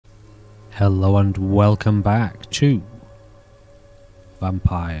Hello and welcome back to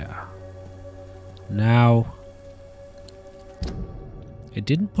Vampire. Now, it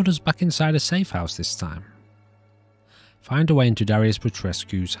didn't put us back inside a safe house this time. Find a way into Darius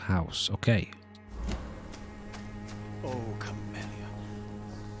Petrescu's house. Okay. Oh, Camellia.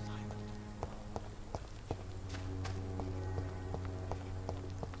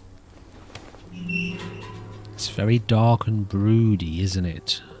 It's very dark and broody, isn't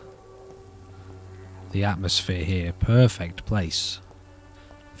it? The atmosphere here, perfect place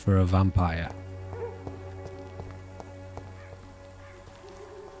for a vampire.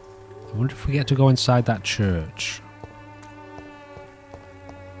 I wonder if we get to go inside that church.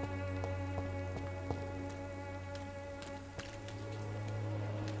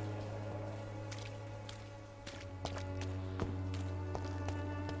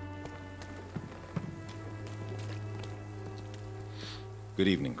 Good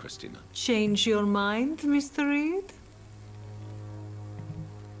evening, Christina. Change your mind, Mr. Reed?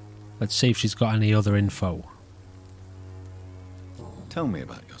 Let's see if she's got any other info. Tell me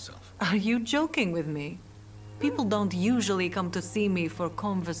about yourself. Are you joking with me? People don't usually come to see me for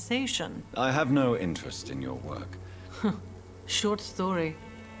conversation. I have no interest in your work. Short story.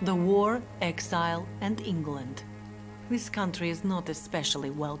 The war, exile, and England. This country is not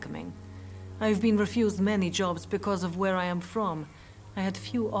especially welcoming. I've been refused many jobs because of where I am from. I had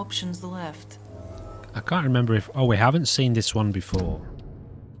few options left. I can't remember if... Oh, we haven't seen this one before.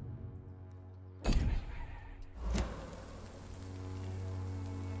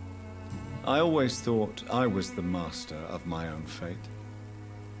 I always thought I was the master of my own fate.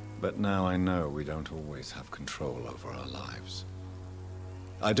 But now I know we don't always have control over our lives.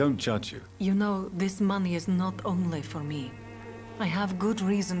 I don't judge you. You know, this money is not only for me. I have good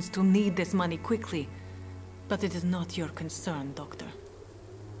reasons to need this money quickly. But it is not your concern, Doctor.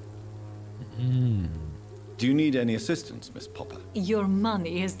 Do you need any assistance, Miss Popper? Your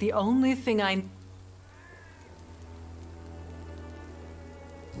money is the only thing I...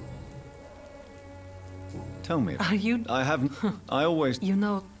 Tell me. Are you... I haven't... I always... You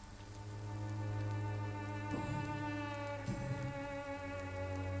know...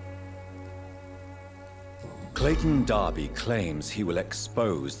 Clayton Darby claims he will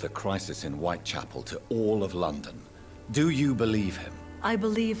expose the crisis in Whitechapel to all of London. Do you believe him? I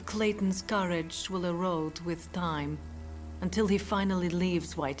believe Clayton's courage will erode with time, until he finally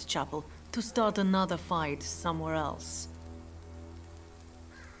leaves Whitechapel to start another fight somewhere else.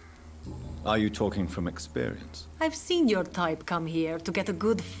 Are you talking from experience? I've seen your type come here to get a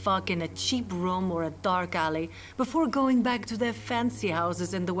good fuck in a cheap room or a dark alley before going back to their fancy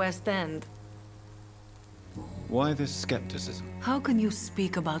houses in the West End. Why this skepticism? How can you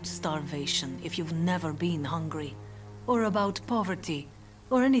speak about starvation if you've never been hungry? Or about poverty,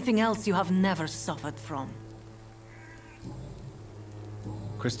 or anything else you have never suffered from?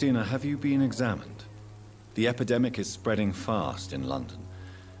 Christina, have you been examined? The epidemic is spreading fast in London,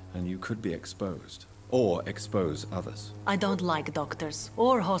 and you could be exposed, or expose others. I don't like doctors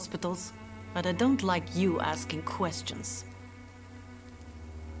or hospitals, but I don't like you asking questions.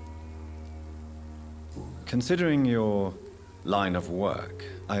 Considering your line of work,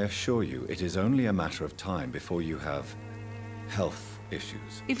 I assure you it is only a matter of time before you have health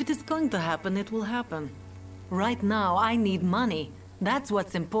issues. If it is going to happen, it will happen. Right now, I need money. That's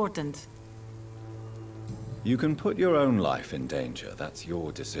what's important. You can put your own life in danger, that's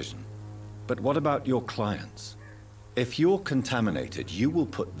your decision. But what about your clients? If you're contaminated, you will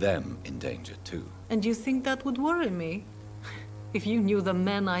put them in danger too. And you think that would worry me? If you knew the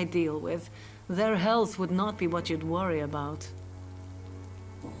men I deal with, their health would not be what you'd worry about.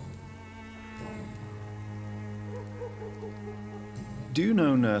 Do you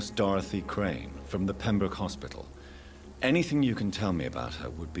know Nurse Dorothy Crane from the Pembroke Hospital? Anything you can tell me about her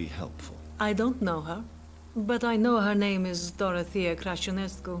would be helpful. I don't know her, but I know her name is Dorothea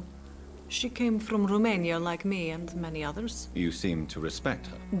Crăciunescu. She came from Romania like me and many others. You seem to respect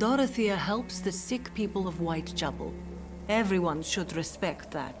her. Dorothea helps the sick people of Whitechapel. Everyone should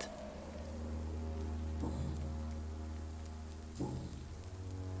respect that.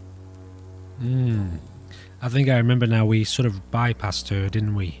 I think I remember now, we sort of bypassed her,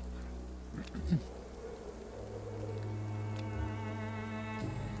 didn't we?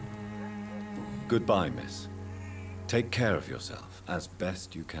 Goodbye, miss. Take care of yourself as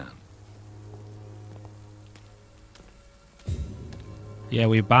best you can. Yeah,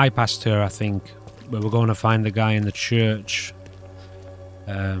 we bypassed her, I think. But we're going to find the guy in the church.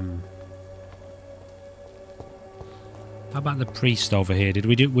 How about the priest over here?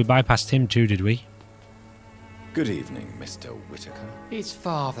 We bypassed him too, did we? Good evening, Mr. Whitaker. It's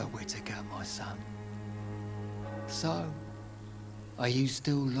Father Whitaker, my son. So, are you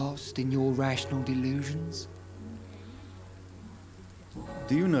still lost in your rational delusions?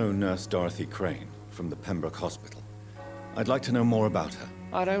 Do you know Nurse Dorothy Crane from the Pembroke Hospital? I'd like to know more about her.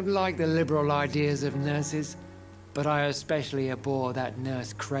 I don't like the liberal ideas of nurses, but I especially abhor that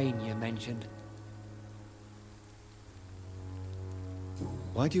Nurse Crane you mentioned.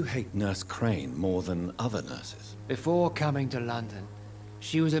 Why do you hate Nurse Crane more than other nurses? Before coming to London,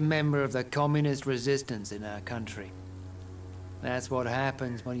 she was a member of the communist resistance in our country. That's what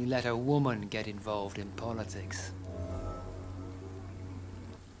happens when you let a woman get involved in politics.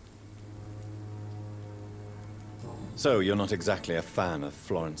 So you're not exactly a fan of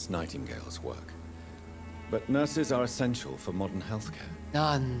Florence Nightingale's work. But nurses are essential for modern healthcare.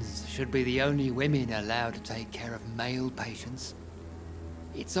 Nuns should be the only women allowed to take care of male patients.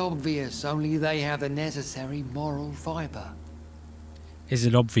 It's obvious only they have the necessary moral fiber. Is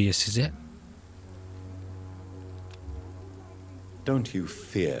it obvious, is it? Don't you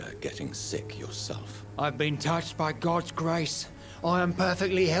fear getting sick yourself? I've been touched by God's grace. I am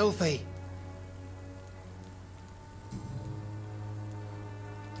perfectly healthy.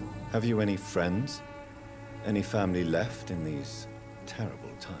 Have you any friends? Any family left in these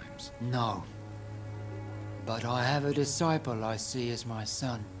terrible times? No. But I have a disciple I see as my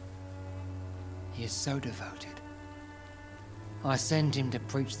son. He is so devoted. I sent him to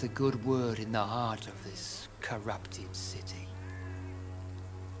preach the good word in the heart of this corrupted city.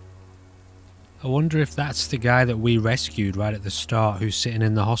 I wonder if that's the guy that we rescued right at the start who's sitting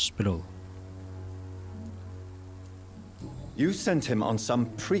in the hospital. You sent him on some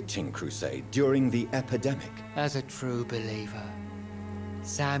preaching crusade during the epidemic. As a true believer,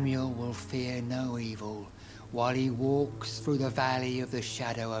 Samuel will fear no evil while he walks through the valley of the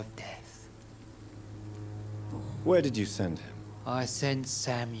shadow of death. Where did you send him? I sent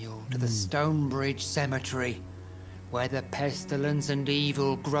Samuel to the Stonebridge Cemetery, where the pestilence and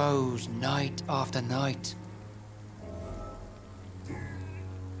evil grows night after night.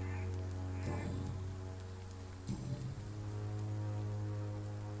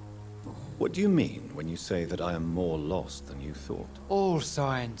 What do you mean when you say that I am more lost than you thought? All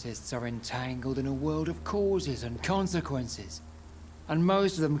scientists are entangled in a world of causes and consequences, and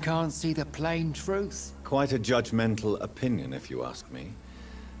most of them can't see the plain truth. Quite a judgmental opinion, if you ask me.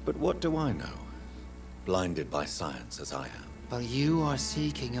 But what do I know? Blinded by science as I am. But you are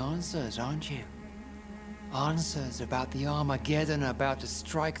seeking answers, aren't you? Answers about the Armageddon about to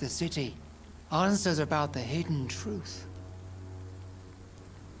strike the city. Answers about the hidden truth.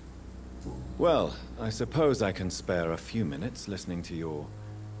 Well, I suppose I can spare a few minutes listening to your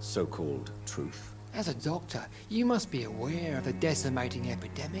so-called truth. As a doctor, you must be aware of the decimating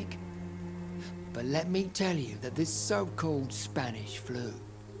epidemic. But let me tell you that this so-called Spanish flu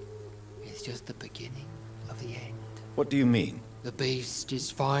is just the beginning of the end. What do you mean? The beast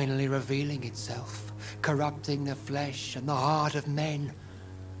is finally revealing itself, corrupting the flesh and the heart of men.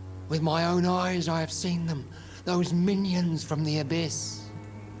 With my own eyes I have seen them, those minions from the abyss.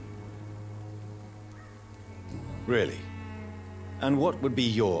 Really? And what would be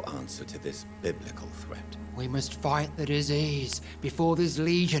your answer to this biblical threat? We must fight the disease before this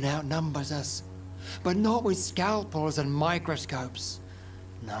legion outnumbers us. But not with scalpels and microscopes.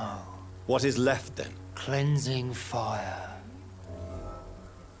 No. What is left then? Cleansing fire.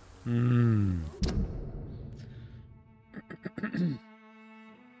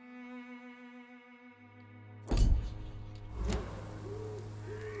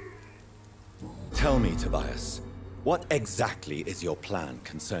 Tell me, Tobias, what exactly is your plan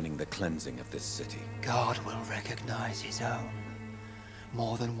concerning the cleansing of this city? God will recognize his own.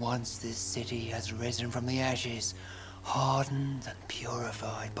 More than once this city has risen from the ashes, hardened and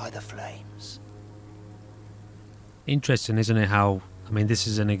purified by the flames. Interesting, isn't it, how, I mean, this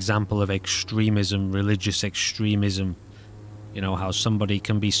is an example of extremism, religious extremism. You know, how somebody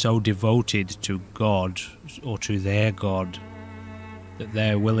can be so devoted to God or to their God that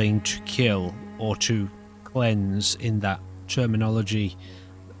they're willing to kill or to cleanse, in that terminology,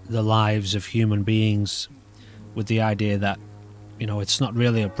 the lives of human beings, with the idea that, you know, it's not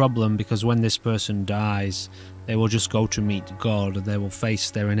really a problem because when this person dies, they will just go to meet God and they will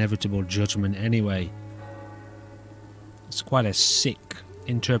face their inevitable judgment anyway. It's quite a sick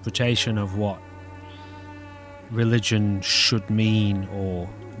interpretation of what religion should mean, or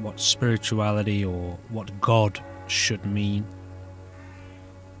what spirituality or what God should mean.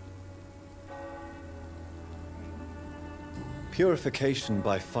 Purification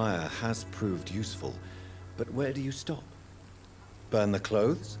by fire has proved useful, but where do you stop? Burn the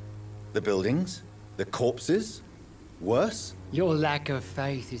clothes? The buildings? The corpses? Worse? Your lack of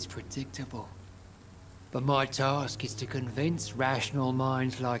faith is predictable. But my task is to convince rational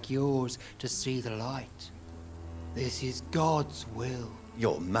minds like yours to see the light. This is God's will.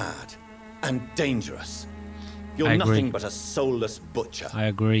 You're mad. And dangerous. You're I agree. nothing but a soulless butcher. I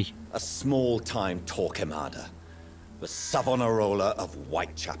agree. A small-time Torquemada. The Savonarola of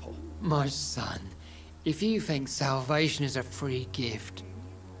Whitechapel. My son, if you think salvation is a free gift,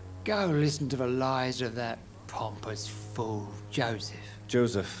 go listen to the lies of that pompous fool, Joseph.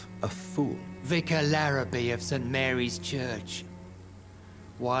 Joseph, a fool. Vicar Larrabee of St. Mary's Church.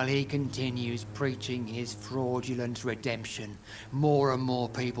 While he continues preaching his fraudulent redemption, more and more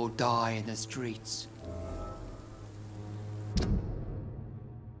people die in the streets.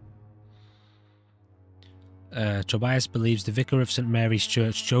 Tobias believes the vicar of St. Mary's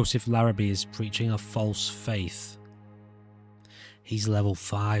Church, Joseph Larrabee, is preaching a false faith. He's level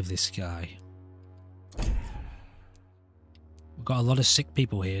 5, this guy. We've got a lot of sick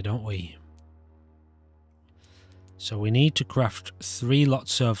people here, don't we? So we need to craft 3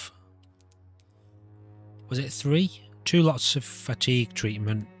 lots of... Was it 3? 2 lots of fatigue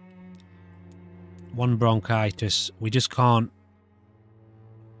treatment. 1 bronchitis. We just can't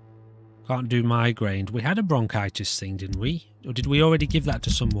do migraine. We had a bronchitis thing, didn't we? Or did we already give that to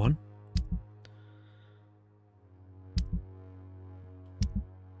someone?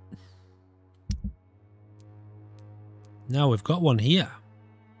 No, we've got one here.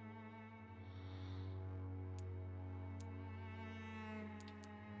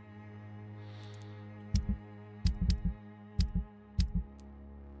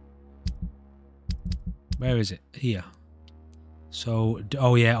 Where is it? Here. So,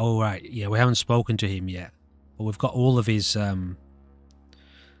 oh yeah, all right. Yeah, we haven't spoken to him yet. But we've got all of his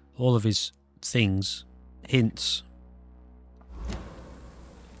things, hints.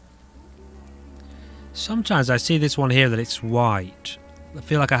 Sometimes I see this one here that it's white. I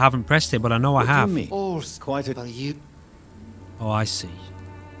feel like I haven't pressed it, but I know I have. What do you mean? All Quite a... you. Oh, I see.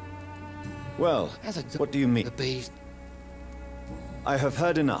 Well, what do you mean? The beast. I have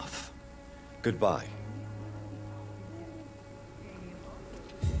heard enough. Goodbye.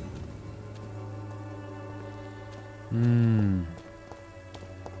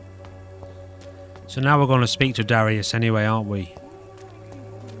 So now we're going to speak to Darius anyway, aren't we?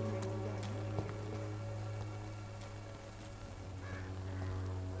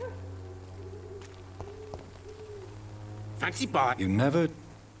 Fancy bar. You never...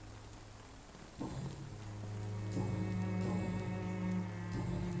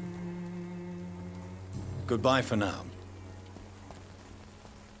 Goodbye for now.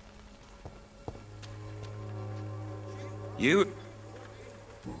 You...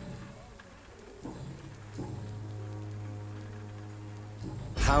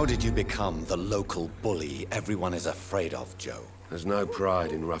 How did you become the local bully everyone is afraid of, Joe? There's no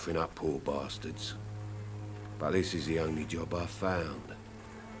pride in roughing up poor bastards. But this is the only job I've found.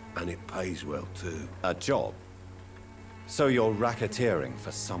 And it pays well, too. A job? So you're racketeering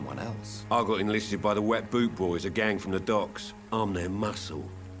for someone else? I got enlisted by the Wet Boot Boys, a gang from the docks. I'm their muscle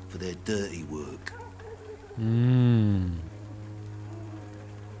for their dirty work.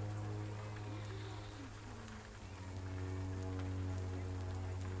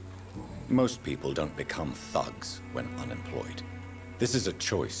 Most people don't become thugs when unemployed. This is a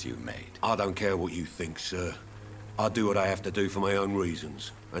choice you made. I don't care what you think, sir. I do what I have to do for my own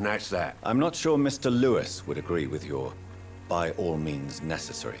reasons. And that's that. I'm not sure Mr. Lewis would agree with your by all means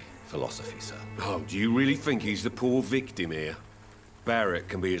necessary philosophy, sir. Oh, do you really think he's the poor victim here? Barrett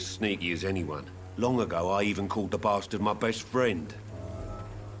can be as sneaky as anyone. Long ago, I even called the bastard my best friend.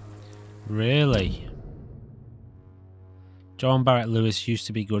 Really? Joe and Barrett Lewis used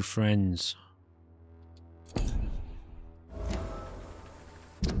to be good friends.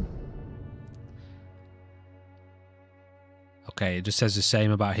 Okay, it just says the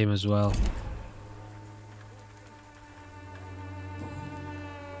same about him as well.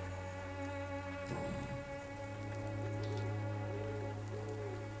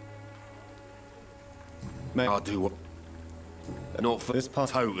 I do what... Not for this part.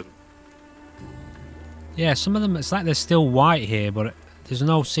 total. Yeah, some of them, it's like they're still white here, but there's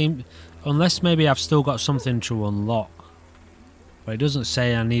no seem... Unless maybe I've still got something to unlock. But it doesn't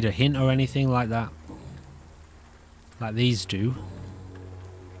say I need a hint or anything like that. Like these do.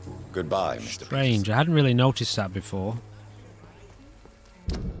 Goodbye, Mr. Strange, I hadn't really noticed that before.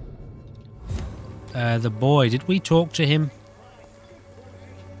 The boy, did we talk to him?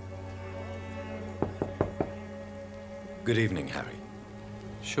 Good evening, Harry.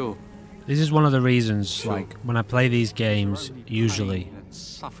 Sure. This is one of the reasons, Sure. like, when I play these games, usually, Pain and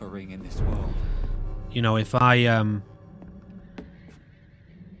suffering in this world. You know, if I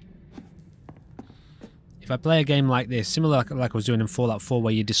play a game like this, similar like I was doing in Fallout 4,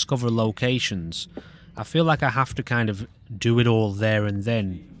 where you discover locations, I feel like I have to kind of do it all there and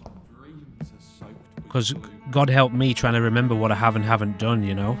then. Because God help me trying to remember what I have and haven't done,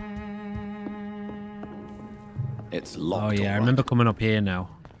 you know? It's locked. Oh yeah, right. I remember coming up here now.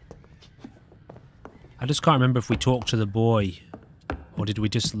 I just can't remember if we talked to the boy, or did we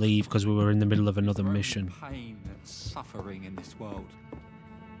just leave because we were in the middle of another mission. Pain and suffering in this world.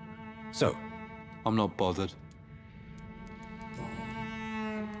 So, I'm not bothered.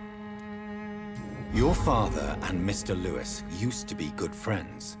 your father and Mr. Lewis used to be good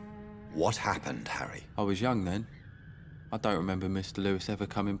friends. What happened, Harry? I was young then. I don't remember Mr. Lewis ever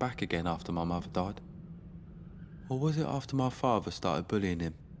coming back again after my mother died. Or was it after my father started bullying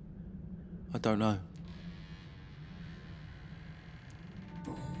him? I don't know.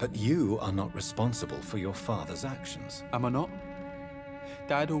 But you are not responsible for your father's actions. Am I not?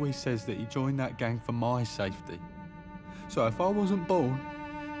 Dad always says that he joined that gang for my safety. So if I wasn't born,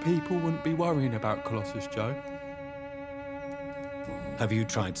 people wouldn't be worrying about Colossus Joe. Have you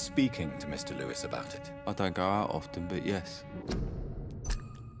tried speaking to Mr. Lewis about it? I don't go out often, but yes.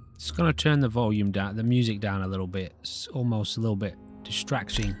 Just gonna turn the volume down, the music down a little bit. It's almost a little bit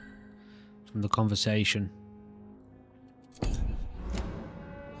distracting from the conversation.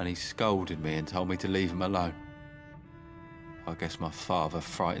 And he scolded me and told me to leave him alone. I guess my father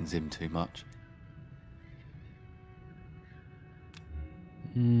frightens him too much.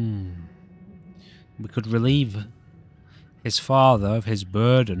 We could relieve his father of his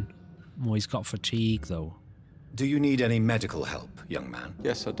burden. Oh, he's got fatigue, though. Do you need any medical help, young man?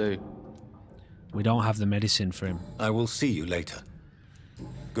 Yes, I do. We don't have the medicine for him. I will see you later.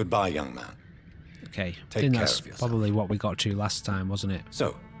 Goodbye, young man. Okay, I Take think care that's of yourself. probably what we got to last time, wasn't it?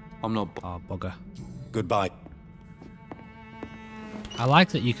 So, I'm not Oh, bugger. goodbye. I like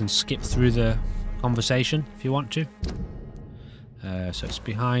that you can skip through the conversation if you want to. So it's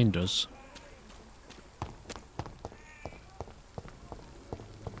behind us.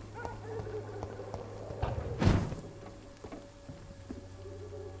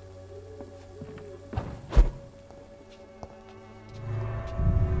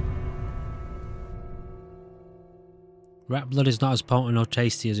 Rat blood is not as potent or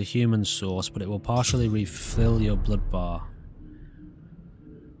tasty as a human source, but it will partially refill your blood bar.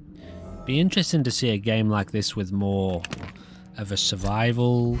 Be interesting to see a game like this with more of a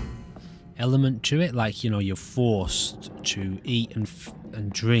survival element to it, like, you know, you're forced to eat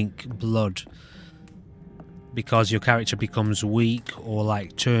and drink blood because your character becomes weak or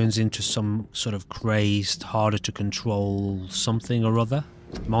like turns into some sort of crazed, harder to control something or other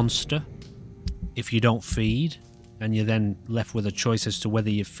monster if you don't feed, and you're then left with a choice as to whether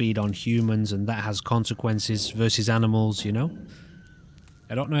you feed on humans, and that has consequences versus animals, you know.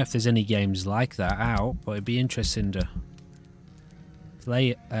 I don't know if there's any games like that out, but it'd be interesting to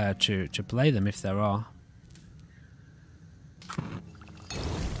play to play them if there are.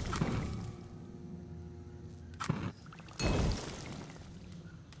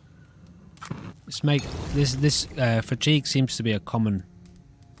 This fatigue seems to be a common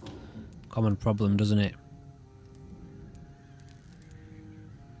problem, doesn't it?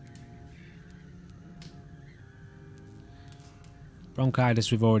 Bronchitis,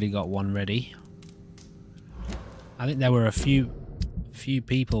 we've already got one ready. I think there were a few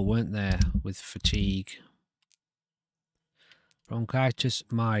people, weren't there, with fatigue. Bronchitis,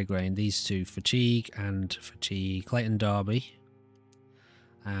 migraine, these two, fatigue and fatigue. Clayton Darby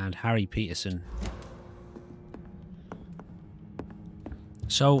and Harry Peterson.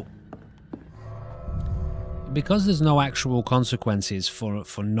 So, because there's no actual consequences for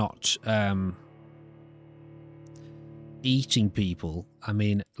not eating people, I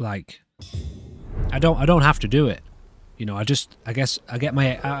mean, like, I don't have to do it, you know. I guess I get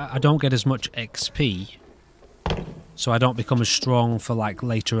I don't get as much XP, so I don't become as strong for like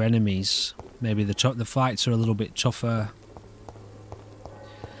later enemies. Maybe the fights are a little bit tougher,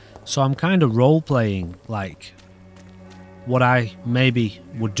 so I'm kind of role playing like what I maybe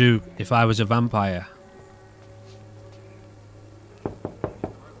would do if I was a vampire.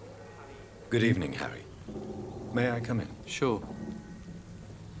 Good evening, Harry. May I come in? Sure.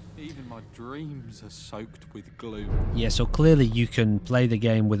 Even my dreams are soaked with glue. Yeah, so clearly you can play the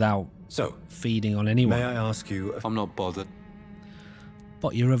game without feeding on anyone. May I ask you I'm not bothered.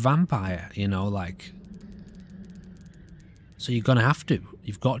 But you're a vampire, you know, like, so you're gonna have to.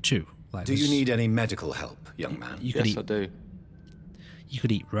 You've got to. Like, do you need any medical help, young man? Yes, I do. You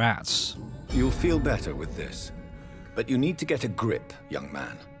could eat rats. You'll feel better with this. But you need to get a grip, young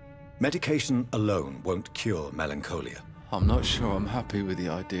man. Medication alone won't cure melancholia. I'm not sure I'm happy with the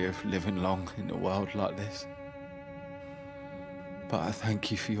idea of living long in a world like this. But I thank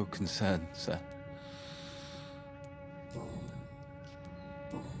you for your concern, sir.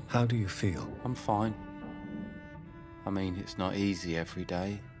 How do you feel? I'm fine. I mean, it's not easy every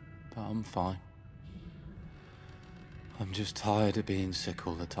day, but I'm fine. I'm just tired of being sick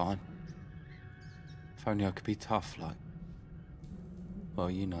all the time. If only I could be tough, like... Well,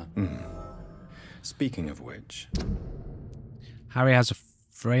 you know. Speaking of which... Harry has a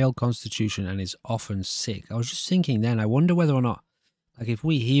frail constitution and is often sick. I was just thinking then, I wonder whether or not, like, if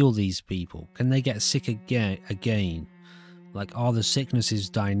we heal these people, can they get sick again? Like, are the sicknesses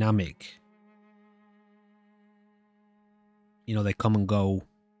dynamic? You know, they come and go.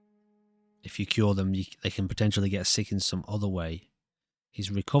 If you cure them, they can potentially get sick in some other way.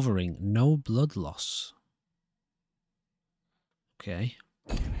 He's recovering. No blood loss. Okay.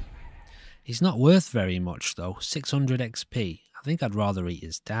 He's not worth very much, though. 600 XP. I think I'd rather eat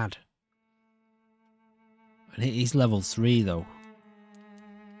his dad. And he's level 3, though.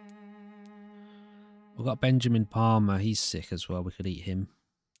 We've got Benjamin Palmer. He's sick as well. We could eat him.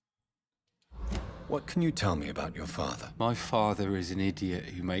 What can you tell me about your father? My father is an idiot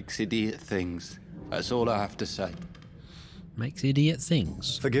who makes idiot things. That's all I have to say. Makes idiot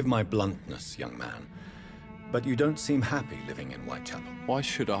things? Forgive my bluntness, young man, but you don't seem happy living in Whitechapel. Why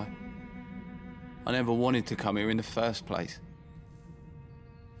should I? I never wanted to come here in the first place.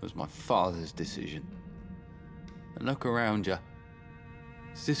 It was my father's decision. And look around you.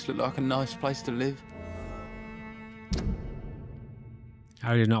 Does this look like a nice place to live?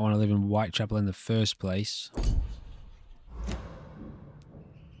 Harry did not want to live in Whitechapel in the first place.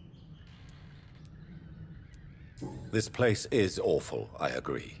 This place is awful, I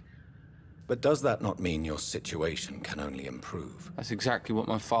agree. But does that not mean your situation can only improve? That's exactly what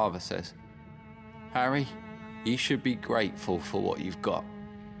my father says. Harry, you should be grateful for what you've got.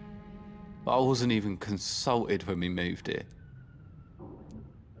 I wasn't even consulted when we moved here.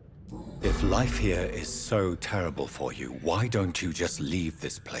 If life here is so terrible for you, why don't you just leave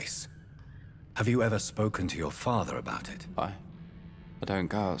this place? Have you ever spoken to your father about it? I don't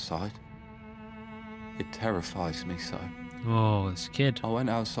go outside. It terrifies me so. Oh, this kid. I went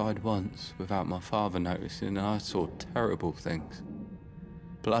outside once without my father noticing and I saw terrible things.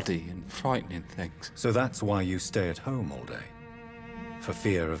 Bloody and frightening things. So that's why you stay at home all day? For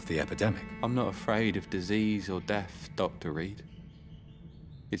fear of the epidemic? I'm not afraid of disease or death, Dr. Reed.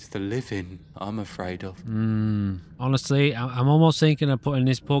 It's the living I'm afraid of. Honestly, I'm almost thinking of putting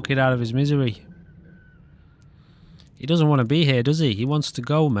this poor kid out of his misery. He doesn't want to be here, does he? He wants to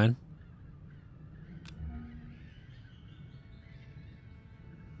go, man.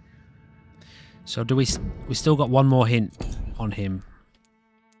 So do we still got one more hint on him?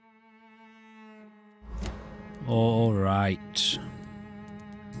 All right.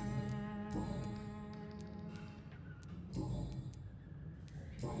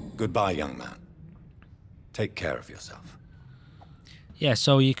 Goodbye, young man. Take care of yourself. Yeah,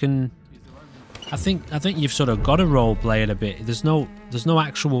 so you can... I think you've sort of got to role play it a bit. There's no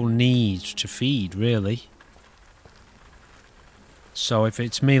actual need to feed, really. So if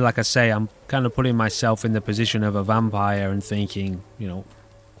it's me, like I say, I'm kind of putting myself in the position of a vampire and thinking, you know,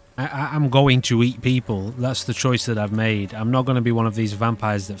 I'm going to eat people. That's the choice that I've made. I'm not going to be one of these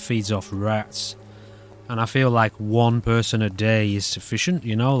vampires that feeds off rats. And I feel like one person a day is sufficient,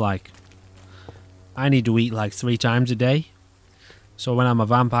 you know, like I need to eat like 3 times a day. So when I'm a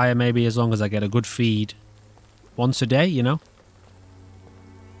vampire, maybe as long as I get a good feed once a day, you know.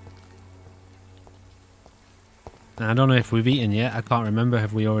 And I don't know if we've eaten yet. I can't remember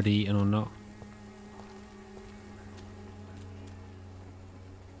if we already eaten or not.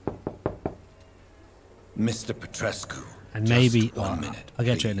 Mr. Petrescu. And maybe... Just 1 minute, I'll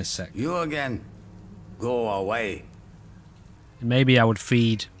get to it in a please. sec. You again. Go away. And maybe I would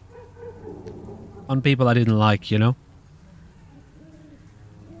feed on people I didn't like, you know?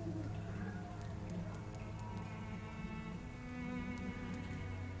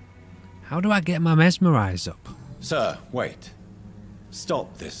 How do I get my mesmerize up? Sir, wait.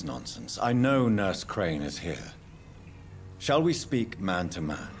 Stop this nonsense. I know Nurse Crane is here. Shall we speak man to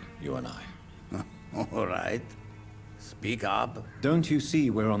man, you and I? All right. Speak up. Don't you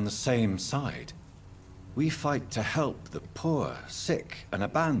see we're on the same side? We fight to help the poor, sick, and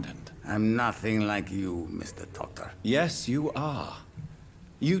abandoned. I'm nothing like you, Mr. Doctor. Yes, you are.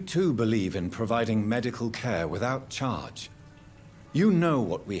 You too believe in providing medical care without charge. You know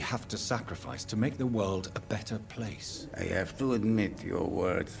what we have to sacrifice to make the world a better place. I have to admit your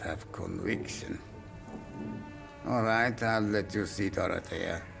words have conviction. All right, I'll let you see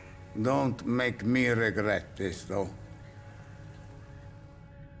Dorothea. Don't make me regret this, though.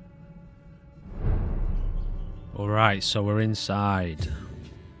 Alright, so we're inside.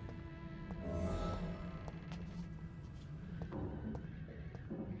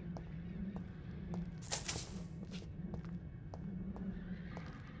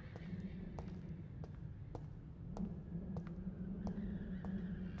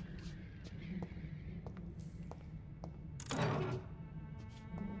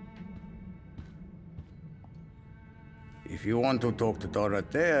 If you want to talk to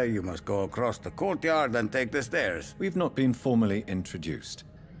Dorothea, you must go across the courtyard and take the stairs. We've not been formally introduced.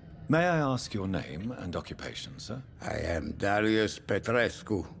 May I ask your name and occupation, sir? I am Darius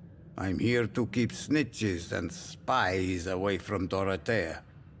Petrescu. I'm here to keep snitches and spies away from Dorothea.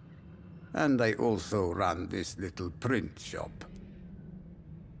 And I also run this little print shop.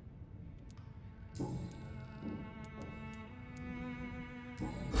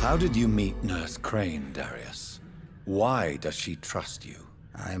 How did you meet Nurse Crane, Darius? Why does she trust you?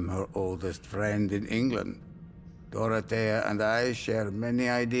 I'm her oldest friend in England. Dorothea and I share many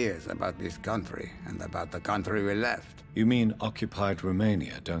ideas about this country and about the country we left. You mean occupied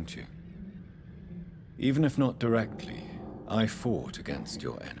Romania, don't you? Even if not directly, I fought against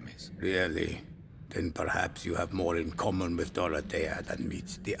your enemies. Really? Then perhaps you have more in common with Dorothea than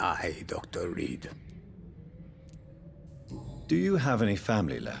meets the eye, Dr. Reed. Do you have any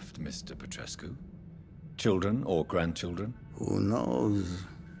family left, Mr. Petrescu? Children or grandchildren? Who knows?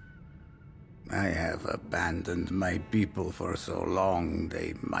 I have abandoned my people for so long,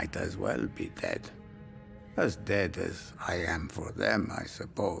 they might as well be dead. As dead as I am for them, I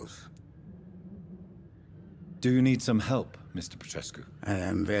suppose. Do you need some help, Mr. Petrescu? I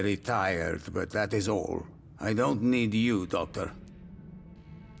am very tired, but that is all. I don't need you, Doctor.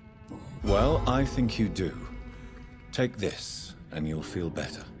 Well, I think you do. Take this, and you'll feel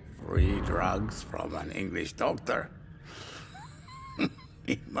better. Free drugs from an English doctor?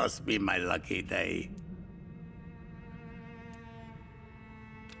 It must be my lucky day.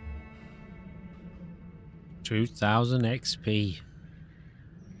 $2,000 XP.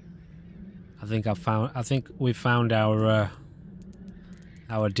 I think we found our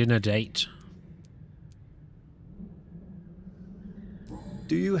dinner date.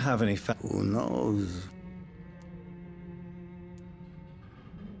 Do you have any Who knows?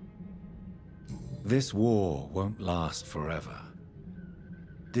 This war won't last forever.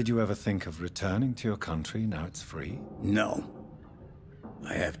 Did you ever think of returning to your country now it's free? No.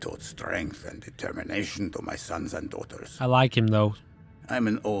 I have taught strength and determination to my sons and daughters. I like him though. I'm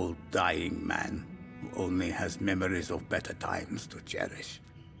an old, dying man who only has memories of better times to cherish.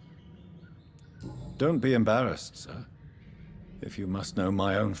 Don't be embarrassed, sir. If you must know,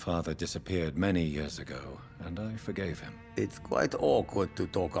 my own father disappeared many years ago, and I forgave him. It's quite awkward to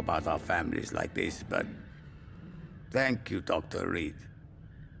talk about our families like this, but thank you, Dr. Reed.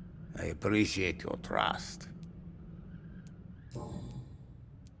 I appreciate your trust.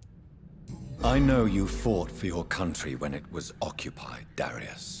 I know you fought for your country when it was occupied,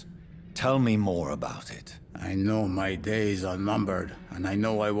 Darius. Tell me more about it. I know my days are numbered, and I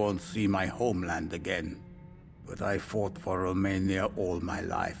know I won't see my homeland again. But I fought for Romania all my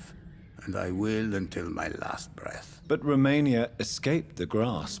life, and I will until my last breath. But Romania escaped the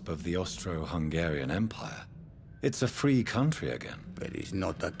grasp of the Austro-Hungarian Empire. It's a free country again. But it's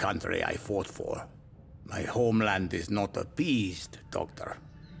not the country I fought for. My homeland is not appeased, Doctor.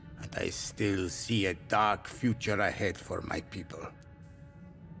 And I still see a dark future ahead for my people.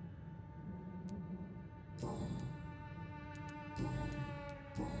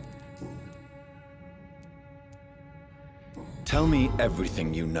 Tell me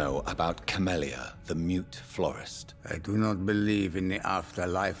everything you know about Camellia, the mute florist. I do not believe in the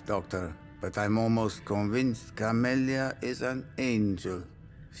afterlife, Doctor, but I'm almost convinced Camellia is an angel.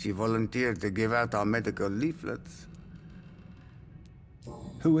 She volunteered to give out our medical leaflets.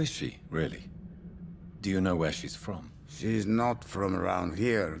 Who is she, really? Do you know where she's from? She's not from around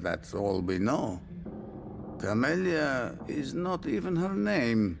here, that's all we know. Camellia is not even her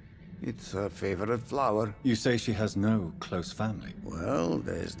name. It's her favorite flower. You say she has no close family? Well,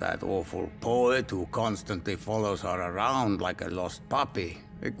 there's that awful poet who constantly follows her around like a lost puppy.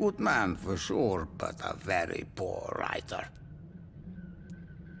 A good man for sure, but a very poor writer.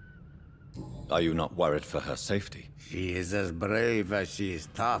 Are you not worried for her safety? She is as brave as she is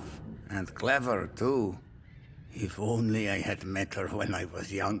tough, and clever too. If only I had met her when I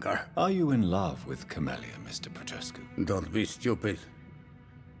was younger. Are you in love with Camellia, Mr. Petrescu? Don't be stupid.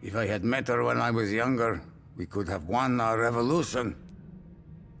 If I had met her when I was younger, we could have won our revolution.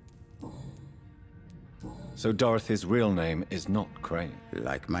 So Dorothy's real name is not Crane.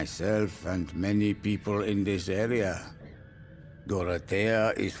 Like myself and many people in this area,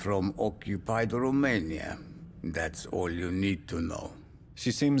 Dorothea is from occupied Romania. That's all you need to know.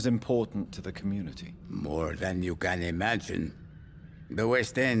 She seems important to the community. More than you can imagine. The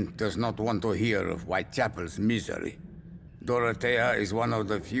West End does not want to hear of Whitechapel's misery. Dorothea is one of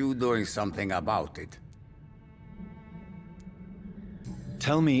the few doing something about it.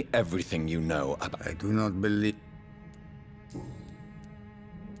 Tell me everything you know about... I do not believe...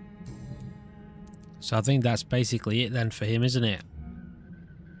 So I think that's basically it then for him, isn't it?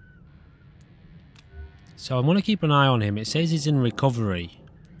 So I want to keep an eye on him. It says he's in recovery.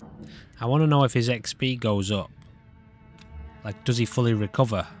 I want to know if his XP goes up. Like, does he fully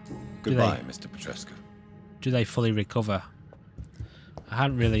recover? Goodbye, Mr. Petrescu. Do they fully recover? I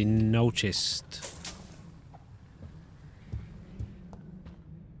hadn't really noticed.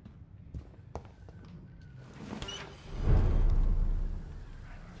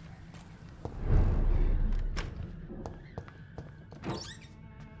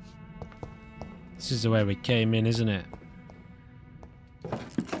 This is the way we came in, isn't it?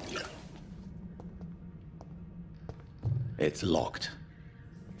 It's locked.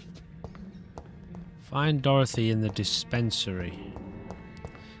 Find Dorothy in the dispensary.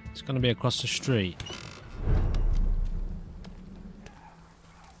 It's going to be across the street.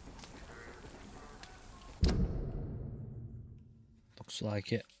 Looks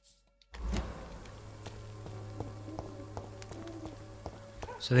like it.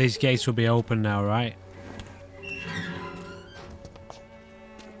 So these gates will be open now, right?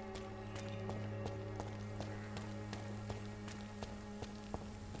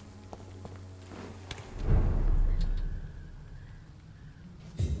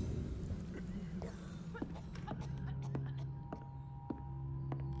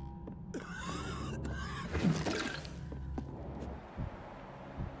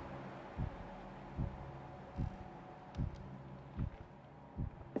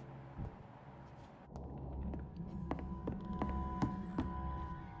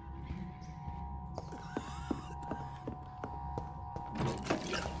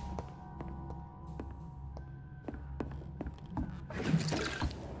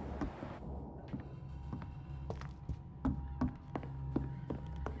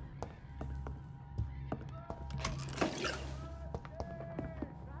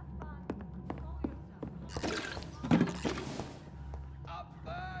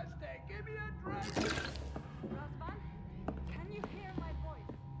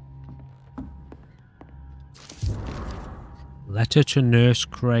 Letter to Nurse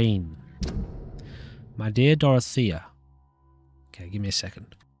Crane. My dear Dorothea. Okay, give me a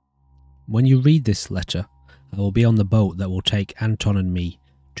second. When you read this letter, I will be on the boat that will take Anton and me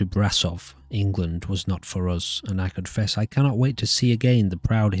to Brasov. England was not for us, and I confess I cannot wait to see again the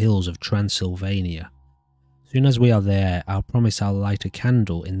proud hills of Transylvania. Soon as we are there, I'll promise I'll light a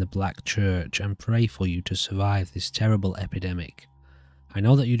candle in the Black Church and pray for you to survive this terrible epidemic. I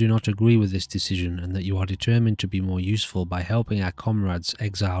know that you do not agree with this decision and that you are determined to be more useful by helping our comrades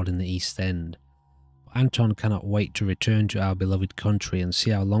exiled in the East End. Anton cannot wait to return to our beloved country and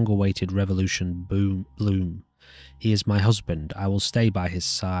see our long-awaited revolution bloom. He is my husband. I will stay by his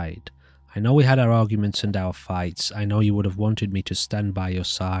side. I know we had our arguments and our fights. I know you would have wanted me to stand by your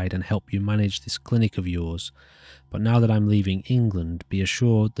side and help you manage this clinic of yours. But now that I'm leaving England, be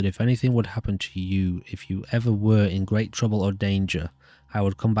assured that if anything would happen to you, if you ever were in great trouble or danger, I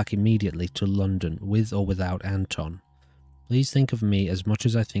would come back immediately to London, with or without Anton. Please think of me as much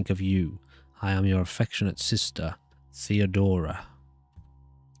as I think of you. I am your affectionate sister, Theodora.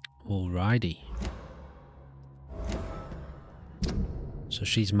 Alrighty. So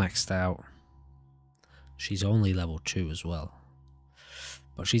she's maxed out. She's only level 2 as well.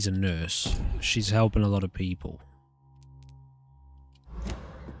 But she's a nurse. She's helping a lot of people.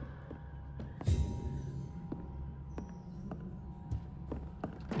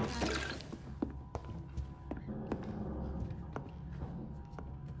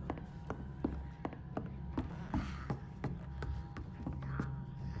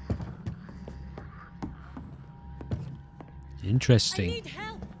 Interesting.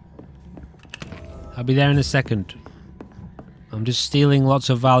 I'll be there in a second. I'm just stealing lots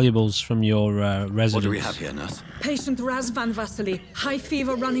of valuables from your residence. What do we have here, nurse? Patient Razvan Vasily. High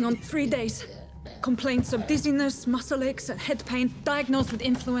fever running on 3 days. Complaints of dizziness, muscle aches, and head pain. Diagnosed with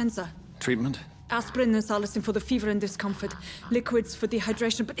influenza. Treatment? Aspirin and salicin for the fever and discomfort. Liquids for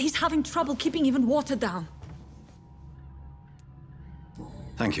dehydration, but he's having trouble keeping even water down.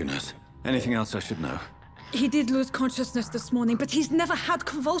 Thank you, nurse. Anything else I should know? He did lose consciousness this morning, but he's never had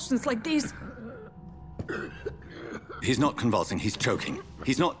convulsions like these. He's not convulsing, he's choking.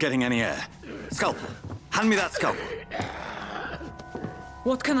 He's not getting any air. Scalpel! Hand me that scalpel!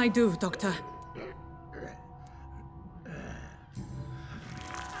 What can I do, Doctor?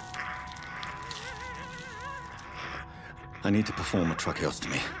 I need to perform a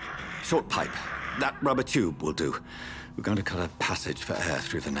tracheostomy. Short pipe. That rubber tube will do. We're going to cut a passage for air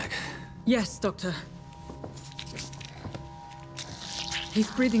through the neck. Yes, Doctor. He's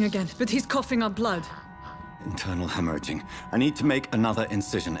breathing again, but he's coughing up blood. Internal hemorrhaging. I need to make another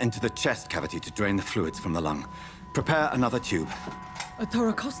incision into the chest cavity to drain the fluids from the lung. Prepare another tube. A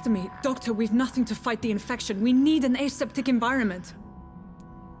thoracostomy? Doctor, we've nothing to fight the infection. We need an aseptic environment.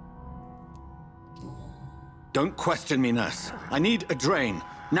 Don't question me, nurse. I need a drain.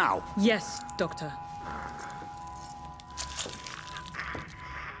 Now. Yes, Doctor.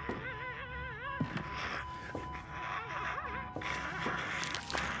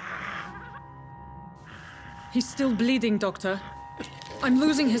 He's still bleeding, Doctor. I'm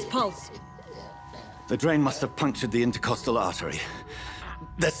losing his pulse. The drain must have punctured the intercostal artery.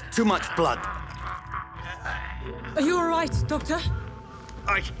 There's too much blood. Are you all right, Doctor?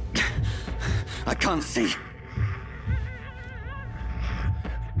 I can't see.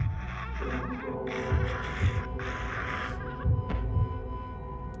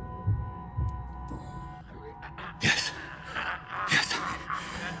 Yes. Yes.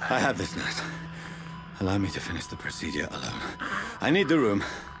 I have this, nurse. Allow me to finish the procedure alone. I need the room.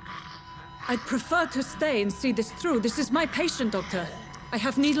 I'd prefer to stay and see this through. This is my patient, Doctor. I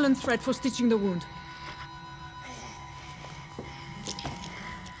have needle and thread for stitching the wound.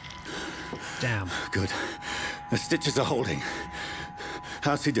 Damn. Good. The stitches are holding.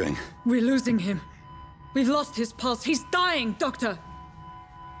 How's he doing? We're losing him. We've lost his pulse. He's dying, Doctor.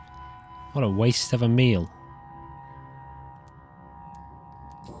 What a waste of a meal.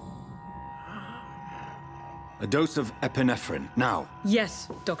 A dose of epinephrine, now. Yes,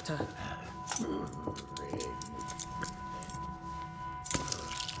 Doctor.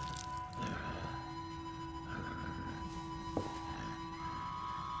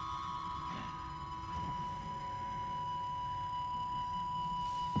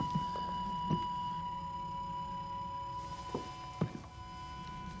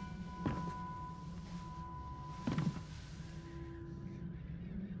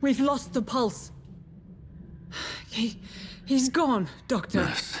 We've lost the pulse. He's gone, Doctor.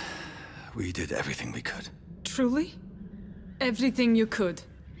 Nurse, we did everything we could. Truly? Everything you could?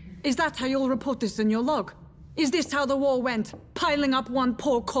 Is that how you'll report this in your log? Is this how the war went? Piling up one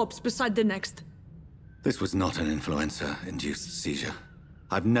poor corpse beside the next? This was not an influenza-induced seizure.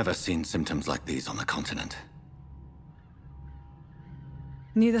 I've never seen symptoms like these on the continent.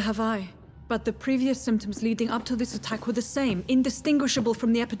 Neither have I. But the previous symptoms leading up to this attack were the same, indistinguishable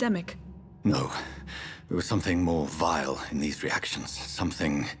from the epidemic. No. There was something more vile in these reactions.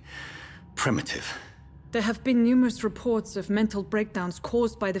 Something primitive. There have been numerous reports of mental breakdowns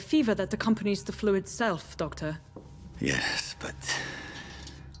caused by the fever that accompanies the flu itself, Doctor. Yes, but...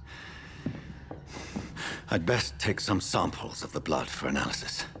 I'd best take some samples of the blood for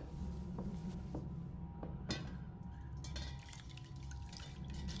analysis.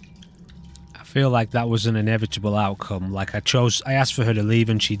 I feel like that was an inevitable outcome. Like I asked for her to leave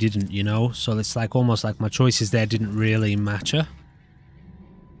and she didn't, you know? So it's like almost like my choices there didn't really matter.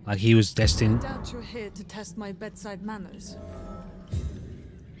 Like he was destined... I doubt you're here to test my bedside manners.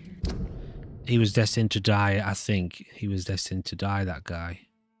 He was destined to die, I think. He was destined to die, that guy.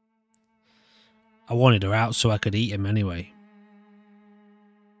 I wanted her out so I could eat him anyway.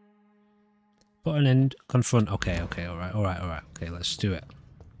 Put an end, confront. Okay, alright. Okay, let's do it.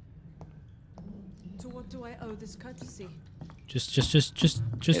 To what do I owe this courtesy? Just a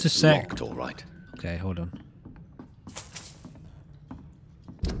It's sec. locked, all right. Okay, hold on.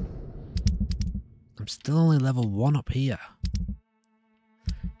 I'm still only level 1 up here.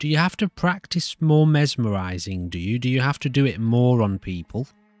 Do you have to practice more mesmerizing, do you? Do you have to do it more on people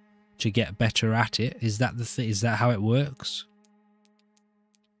to get better at it? Is that is that how it works?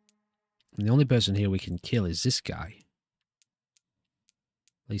 And the only person here we can kill is this guy.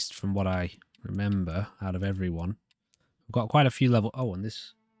 At least from what I remember out of everyone. I've got quite a few level... Oh, and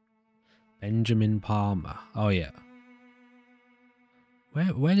this... Benjamin Palmer. Oh, yeah.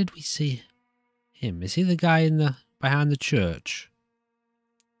 Where did we see him? Is he the guy in the behind the church?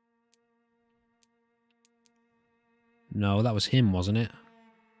 No, that was him, wasn't it?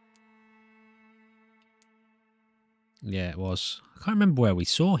 Yeah, it was. I can't remember where we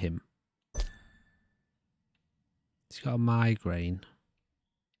saw him. He's got a migraine.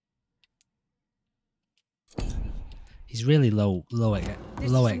 He's really low XP, This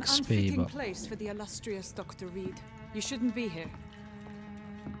is an unfitting place for the illustrious Dr. Reed. You shouldn't be here.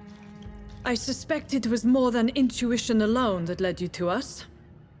 I suspect it was more than intuition alone that led you to us.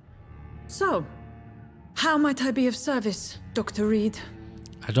 So, how might I be of service, Dr. Reed?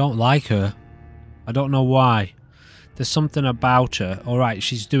 I don't like her. I don't know why. There's something about her. Alright,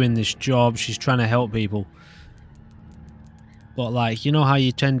 she's doing this job, she's trying to help people. But like, you know how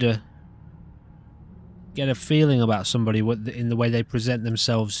you tend to get a feeling about somebody in the way they present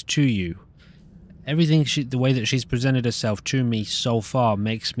themselves to you? Everything, the way that she's presented herself to me so far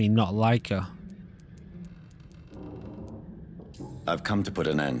makes me not like her. I've come to put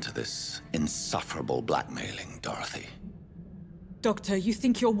an end to this insufferable blackmailing, Dorothy. Doctor, you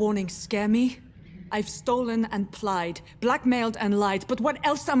think your warnings scare me? I've stolen and plied, blackmailed and lied, but what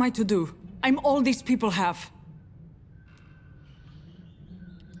else am I to do? I'm all these people have.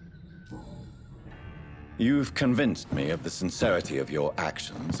 You've convinced me of the sincerity of your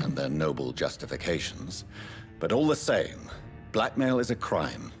actions and their noble justifications. But all the same, blackmail is a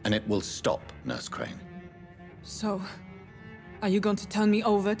crime, and it will stop, Nurse Crane. So, are you going to turn me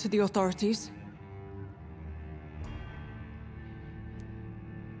over to the authorities?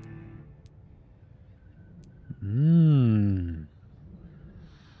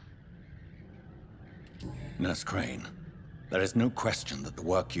 Nurse Crane, there is no question that the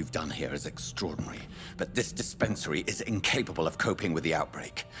work you've done here is extraordinary, but this dispensary is incapable of coping with the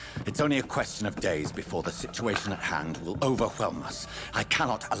outbreak. It's only a question of days before the situation at hand will overwhelm us. I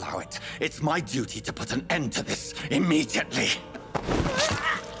cannot allow it. It's my duty to put an end to this immediately.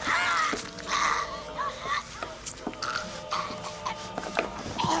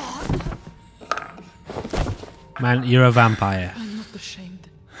 Man, you're a vampire. I'm not ashamed.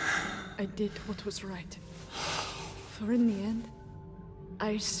 I did what was right. For in the end,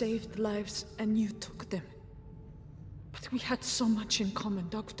 I saved lives and you took them. But we had so much in common,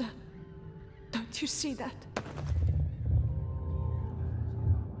 Doctor. Don't you see that?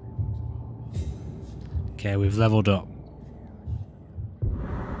 Okay, we've leveled up.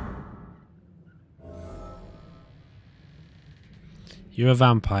 You're a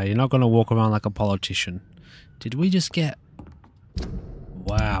vampire. You're not going to walk around like a politician. Did we just get...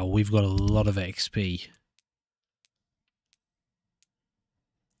 Wow, we've got a lot of XP.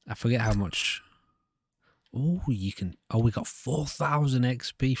 I forget how much. Oh, you can... Oh, we got 4,000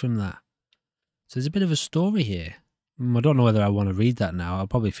 XP from that. So there's a bit of a story here. I don't know whether I want to read that now. I'll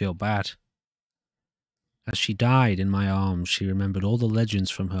probably feel bad. As she died in my arms, she remembered all the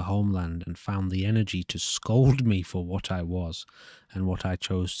legends from her homeland and found the energy to scold me for what I was and what I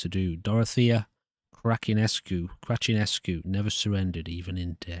chose to do. Dorothea Krachinescu never surrendered even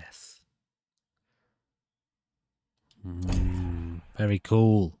in death. Very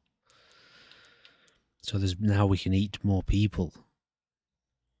cool. So now we can eat more people.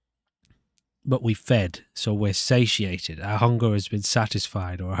 But we fed, so we're satiated. Our hunger has been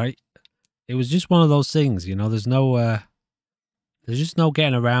satisfied, alright? It was just one of those things, you know, there's just no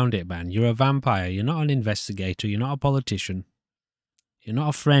getting around it, man. You're a vampire, you're not an investigator, you're not a politician, you're not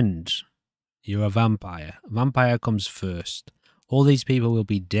a friend, you're a vampire. A vampire comes first. All these people will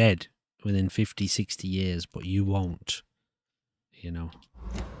be dead within 50, 60 years, but you won't, you know.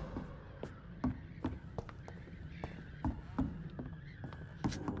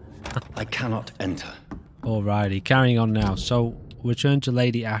 I cannot enter. Alrighty, carrying on now. So, return to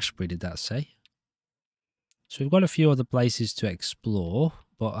Lady Ashbury, did that say? So we've got a few other places to explore,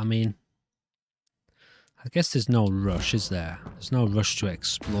 but I mean, I guess there's no rush, is there? There's no rush to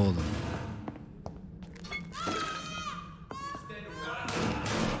explore them.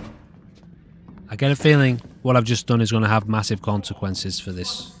 I get a feeling what I've just done is going to have massive consequences for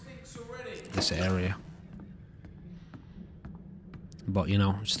this area. But, you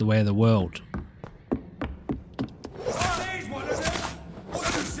know, it's the way of the world.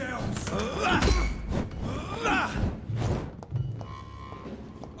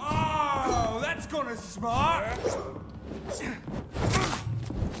 Oh, that's gonna smart.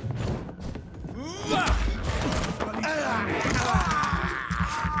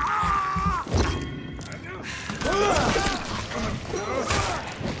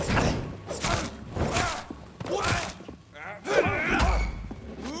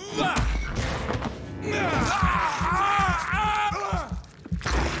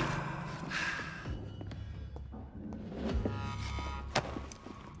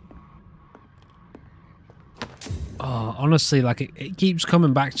 Honestly, like it keeps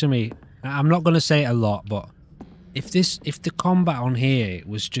coming back to me. I'm not going to say it a lot, but if the combat on here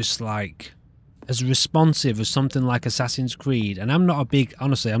was just like as responsive as something like Assassin's Creed, and I'm not a big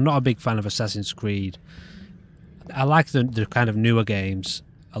fan of Assassin's Creed. I like the kind of newer games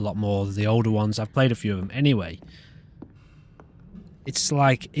a lot more, the older ones. I've played a few of them anyway, It's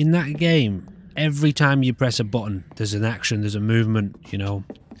like in that game, every time you press a button, there's an action, there's a movement, you know.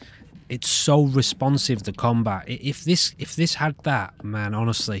 It's so responsive, the combat. If this had that, man,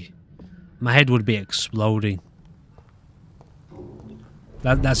 honestly, my head would be exploding.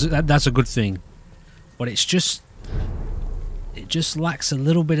 That's a good thing. But it's just, it just lacks a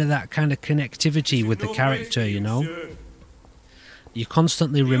little bit of that kind of connectivity with the character, you know. You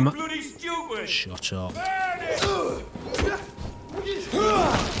constantly Shut up.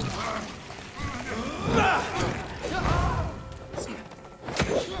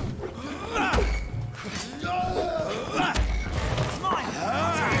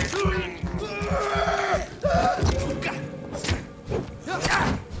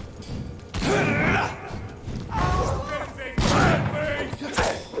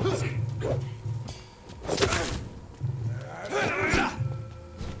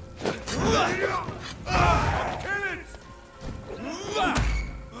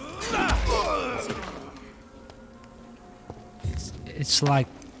 It's like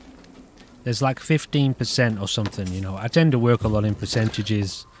there's like 15% or something, you know. I tend to work a lot in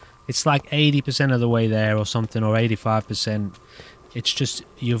percentages. It's like 80% of the way there or something, or 85%. It's just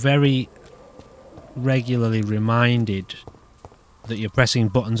you're very regularly reminded that you're pressing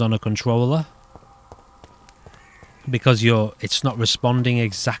buttons on a controller because it's not responding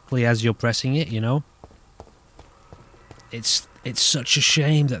exactly as you're pressing it, you know. It's such a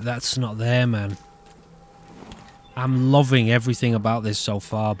shame that that's not there, man. I'm loving everything about this so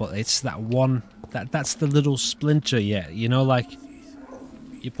far, but it's that one, that's the little splinter yet, you know, like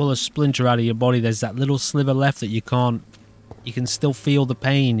you pull a splinter out of your body, there's that little sliver left that you can still feel the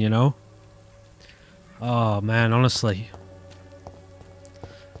pain, you know. Oh man, honestly.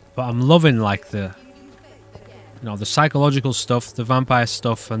 But I'm loving like the, you know, the psychological stuff, the vampire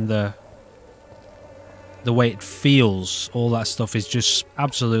stuff, and the way it feels, all that stuff is just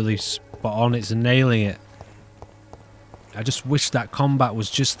absolutely spot on. It's nailing it. I just wish that combat was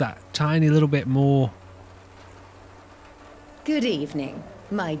just that tiny little bit more. Good evening,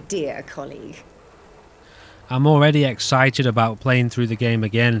 my dear colleague. I'm already excited about playing through the game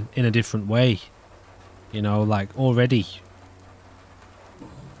again in a different way. You know, like already.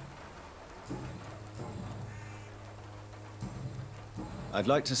 I'd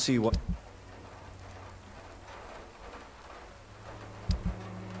like to see what...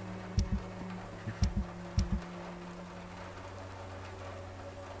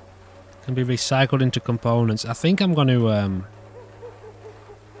 Can be recycled into components. I think I'm going to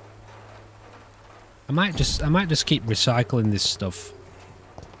I might just keep recycling this stuff.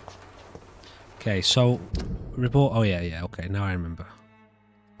 Okay, so report. Oh yeah, okay, now I remember.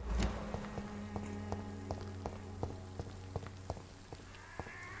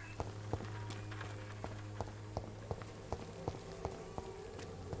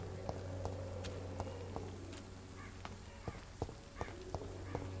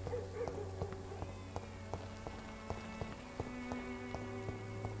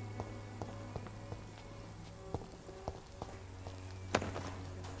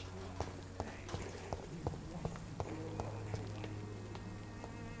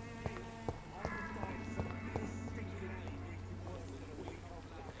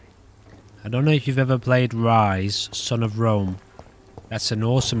 I don't know if you've ever played Rise, Son of Rome. That's an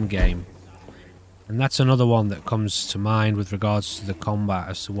awesome game. And that's another one that comes to mind with regards to the combat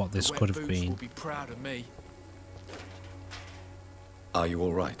as to what this could have been. Will be proud of me. Are you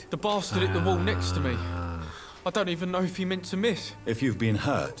all right? The bastard hit the wall next to me. I don't even know if he meant to miss. If you've been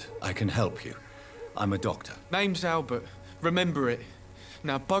hurt, I can help you. I'm a doctor. Name's Albert. Remember it.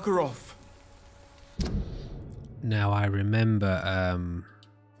 Now bugger off. Now I remember,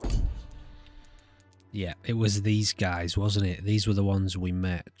 yeah, it was these guys, wasn't it? These were the ones we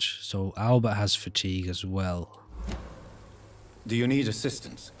met. So Albert has fatigue as well. Do you need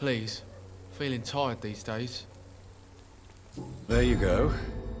assistance? Please. Feeling tired these days. There you go.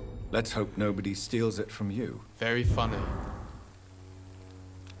 Let's hope nobody steals it from you. Very funny.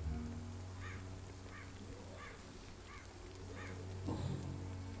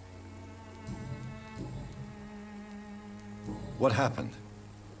 What happened?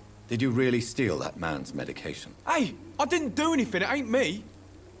 Did you really steal that man's medication? Hey, I didn't do anything. It ain't me.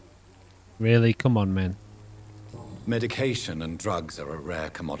 Really? Come on, man. Medication and drugs are a rare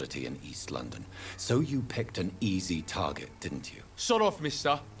commodity in East London. So you picked an easy target, didn't you? Sod off,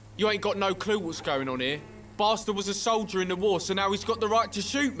 mister. You ain't got no clue what's going on here. Bastard was a soldier in the war, so now he's got the right to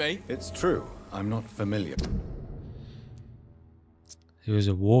shoot me. It's true. I'm not familiar. He was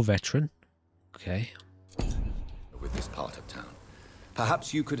a war veteran. Okay. With this part of town.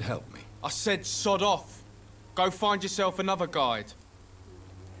 Perhaps you could help me. I said sod off. Go find yourself another guide.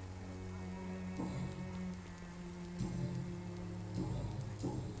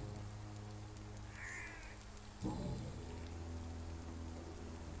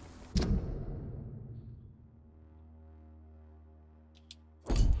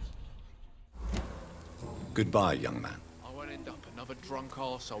 Goodbye, young man. I won't end up another drunk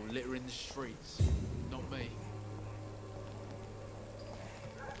arsehole littering the streets. Not me.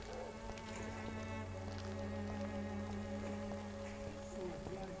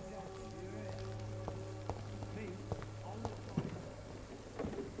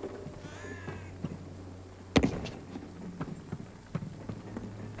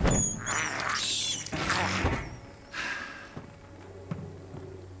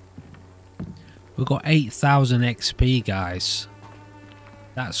 We've got 8,000 XP, guys.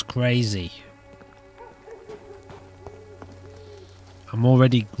 That's crazy. I'm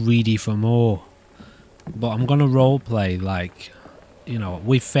already greedy for more. But I'm gonna roleplay like, you know,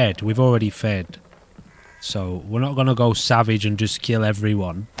 we've already fed. So we're not gonna go savage and just kill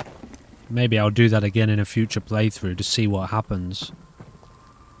everyone. Maybe I'll do that again in a future playthrough to see what happens.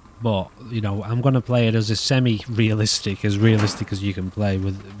 But, you know, I'm gonna play it as a semi-realistic, as realistic as you can play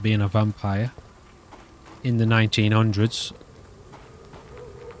with being a vampire. In the 1900s.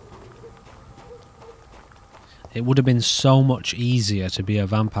 It would have been so much easier to be a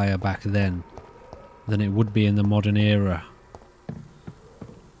vampire back then than it would be in the modern era.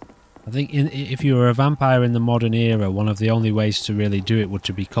 I think if you were a vampire in the modern era, one of the only ways to really do it would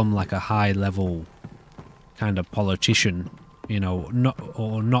to become like a high level kind of politician, you know,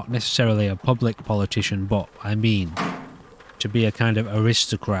 not necessarily a public politician, but I mean to be a kind of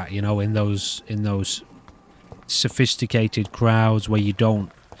aristocrat, you know, in those sophisticated crowds where you've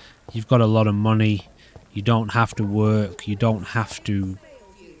got a lot of money, you don't have to work, you don't have to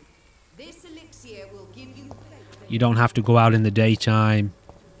go out in the daytime,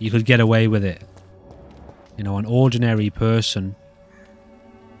 you could get away with it. You know, an ordinary person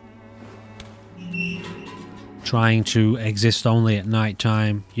trying to exist only at night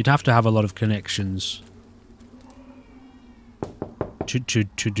time, you'd have to have a lot of connections to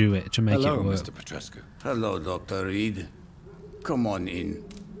do it, to make it work. Hello, Mr. Petrescu. Hello, Dr. Reed. Come on in.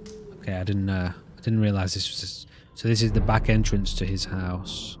 Okay, I didn't realize this was so this is the back entrance to his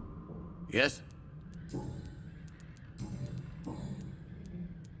house. Yes?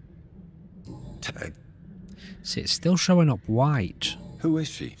 See, it's still showing up white. Who is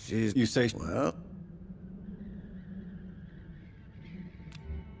she? You say... Well...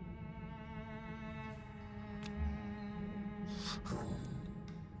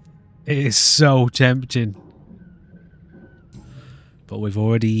 It is so tempting. But we've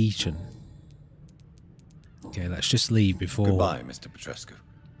already eaten. Okay, let's just leave before... Goodbye, Mr. Petrescu.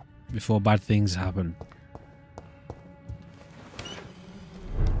 Before bad things happen.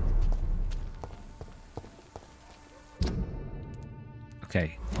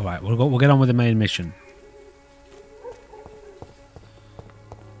 Okay, alright, we'll get on with the main mission.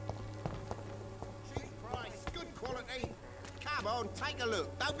 Good quality. Come on, take a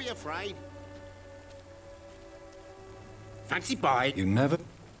look. Don't be afraid. Fancy bite. You never...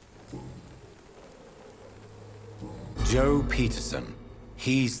 Joe Peterson.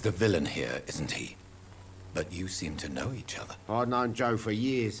 He's the villain here, isn't he? But you seem to know each other. I'd known Joe for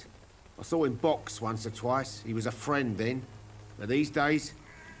years. I saw him box once or twice. He was a friend then. But these days,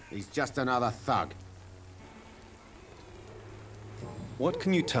 he's just another thug. What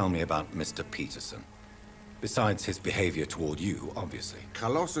can you tell me about Mr. Peterson? Besides his behavior toward you, obviously.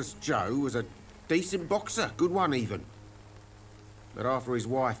 Colossus Joe was a decent boxer, good one even. But after his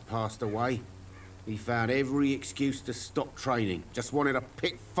wife passed away, he found every excuse to stop training. Just wanted to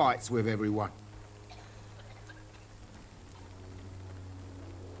pick fights with everyone.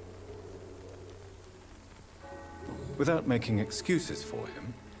 Without making excuses for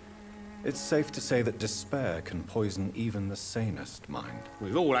him, it's safe to say that despair can poison even the sanest mind.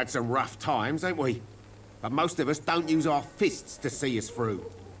 We've all had some rough times, ain't we? But most of us don't use our fists to see us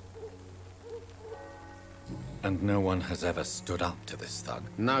through. And no one has ever stood up to this thug.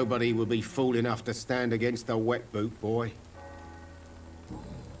 Nobody will be fool enough to stand against the wet boot boy.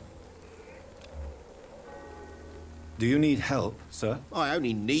 Do you need help, sir? I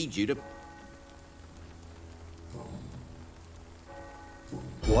only need you to...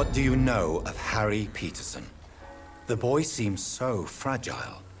 What do you know of Harry Peterson? The boy seems so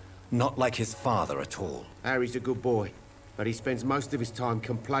fragile. Not like his father at all. Harry's a good boy, but he spends most of his time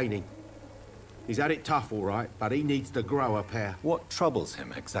complaining. He's had it tough, all right, but he needs to grow a pair. What troubles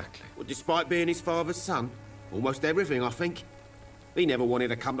him exactly? Well, despite being his father's son, almost everything, I think. He never wanted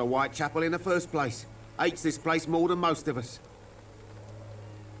to come to Whitechapel in the first place. Hates this place more than most of us.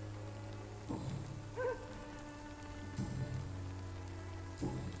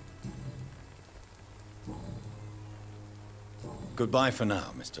 Goodbye for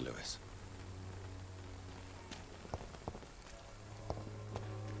now, Mr. Lewis.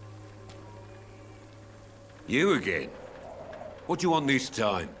 You again? What do you want this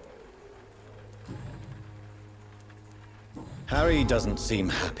time? Harry doesn't seem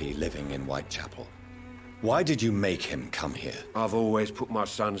happy living in Whitechapel. Why did you make him come here? I've always put my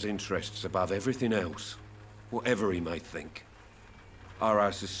son's interests above everything else, whatever he may think. Our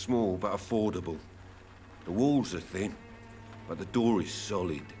house is small but affordable. The walls are thin, but the door is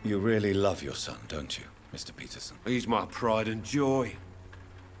solid. You really love your son, don't you, Mr. Peterson? He's my pride and joy.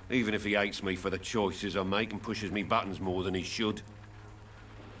 Even if he hates me for the choices I make and pushes me buttons more than he should.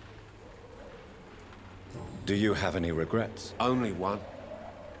 Do you have any regrets? Only one.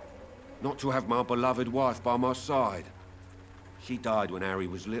 Not to have my beloved wife by my side. She died when Harry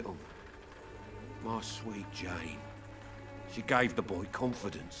was little. My sweet Jane. She gave the boy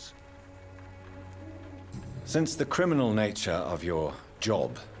confidence. Since the criminal nature of your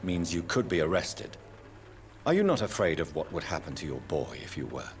job means you could be arrested, are you not afraid of what would happen to your boy if you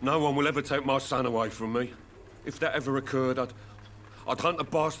were? No one will ever take my son away from me. If that ever occurred, I'd hunt the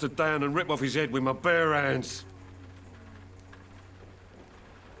bastard down and rip off his head with my bare hands.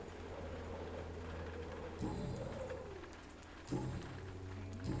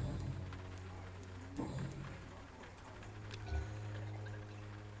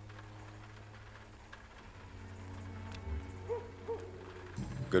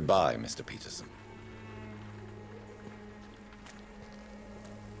 Goodbye, Mr. Peterson.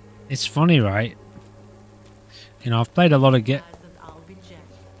 It's funny, right? You know, I've played a lot of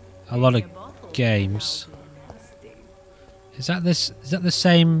games. Is that the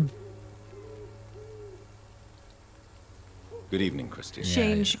same? Good evening, Christian.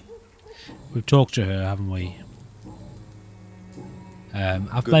 Change. Yeah. We've talked to her, haven't we?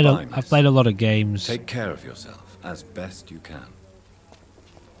 I've played a lot of games. Take care of yourself as best you can.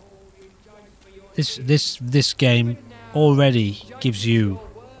 This game already gives you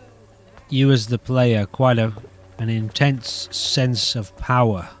as the player quite an intense sense of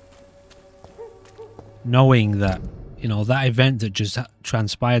power, knowing that, you know, that event that just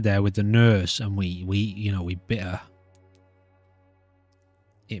transpired there with the nurse and we bit her.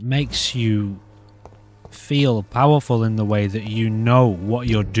 It makes you feel powerful in the way that you know what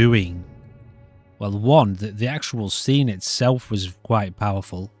you're doing. Well, one, the actual scene itself was quite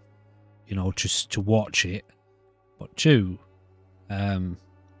powerful, you know, just to watch it. But two,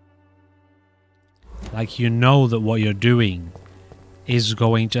 like, you know that what you're doing is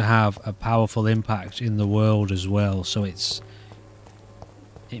going to have a powerful impact in the world as well. So it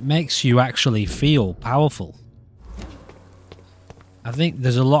makes you actually feel powerful. I think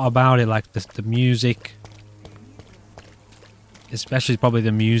there's a lot about it, like the music, especially probably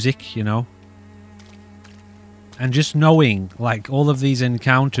the music, you know, and just knowing, like, all of these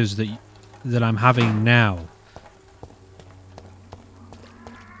encounters that I'm having now.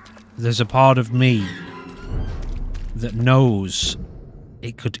 There's a part of me that knows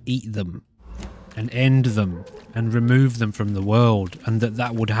it could eat them and end them and remove them from the world, and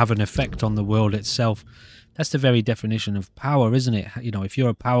that would have an effect on the world itself. That's the very definition of power, isn't it? You know, if you're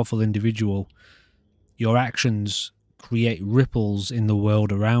a powerful individual, your actions create ripples in the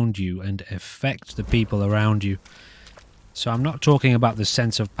world around you and affect the people around you. So I'm not talking about the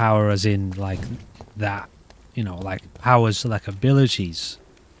sense of power as in, like, that, you know, like powers, like abilities.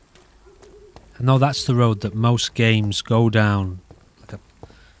 I know that's the road that most games go down, like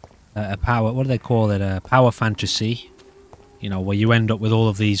a power, what do they call it, a power fantasy, you know, where you end up with all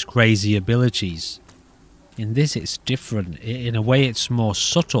of these crazy abilities. In this, it's different. In a way, it's more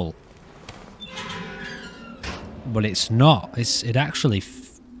subtle, but it's not. It actually,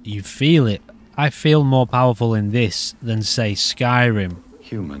 you feel it. I feel more powerful in this than, say, Skyrim.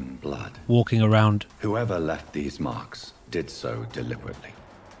 Human blood. Walking around. Whoever left these marks did so deliberately.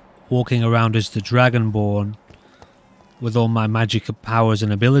 Walking around as the Dragonborn with all my magic powers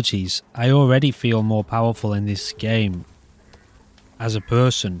and abilities. I already feel more powerful in this game as a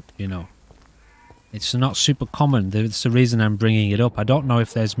person, you know. It's not super common. That's the reason I'm bringing it up. I don't know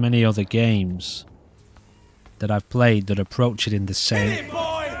if there's many other games that I've played that approach it in the same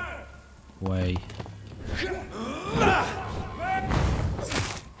way.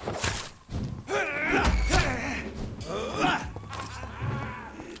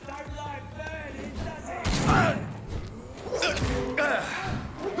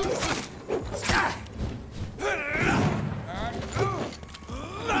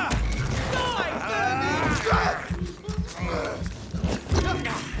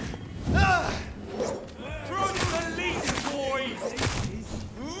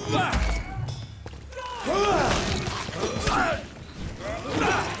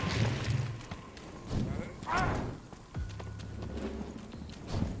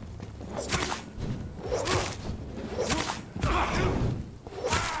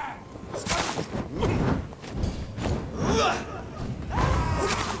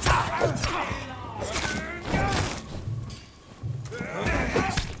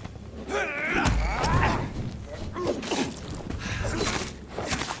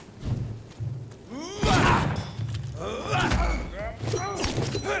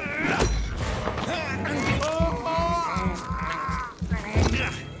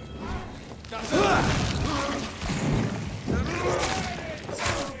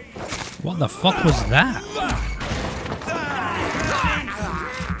 What the fuck was that?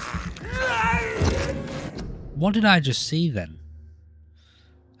 What did I just see then?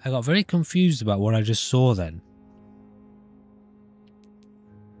 I got very confused about what I just saw then.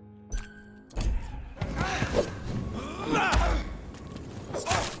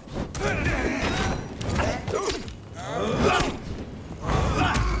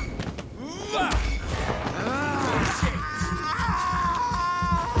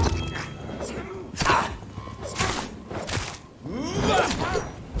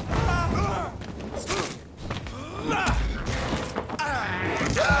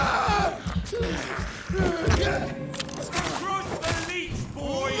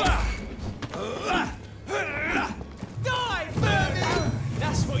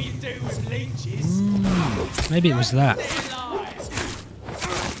 Maybe it was that.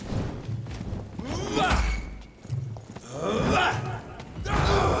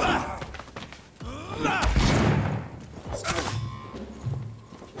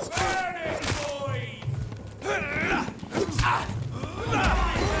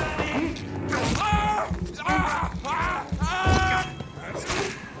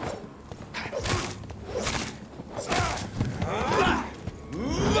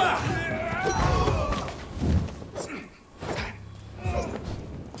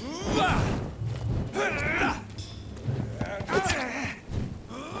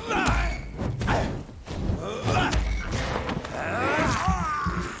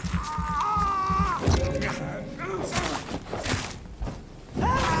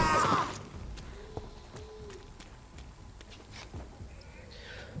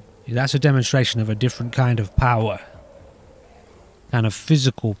 That's a demonstration of a different kind of power. Kind of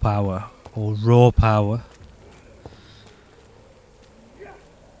physical power, or raw power.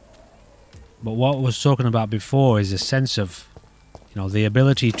 But what I was talking about before is a sense of, you know, the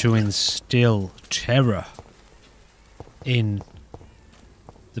ability to instill terror in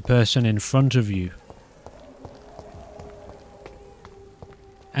the person in front of you.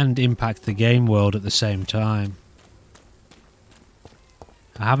 And impact the game world at the same time.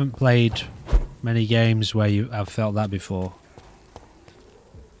 I haven't played many games where I've felt that before.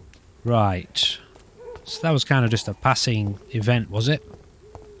 Right. So that was kind of just a passing event, was it?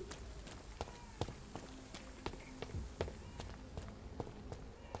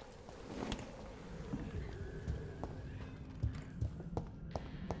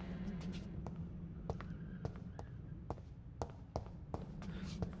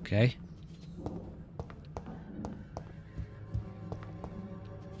 Okay.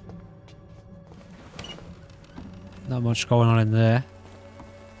 Not much going on in there.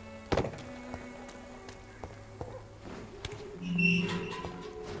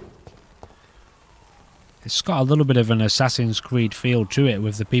 It's got a little bit of an Assassin's Creed feel to it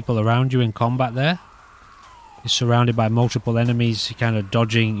with the people around you in combat there. You're surrounded by multiple enemies, you're kind of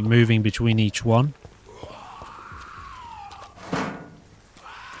dodging, moving between each one.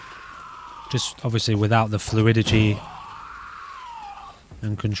 Just obviously without the fluidity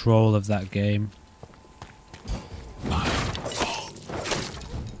and control of that game.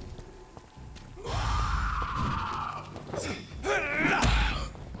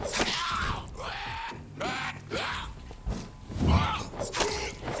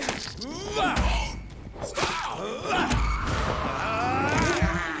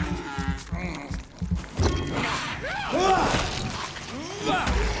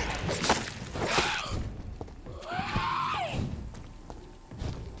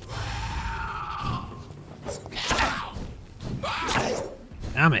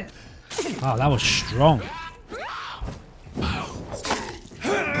 Damn it. Oh, that was strong.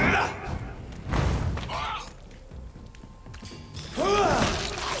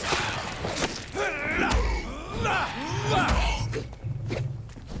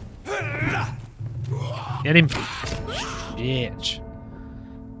 Get him. Shit.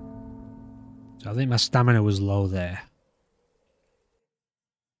 So I think my stamina was low there.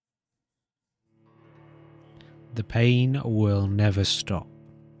 The pain will never stop.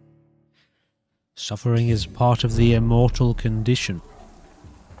 Suffering is part of the immortal condition.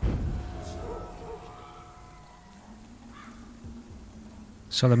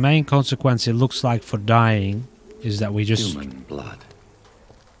 So the main consequence, it looks like, for dying is that we just... Human blood.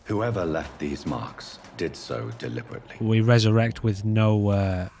 Whoever left these marks did so deliberately. We resurrect with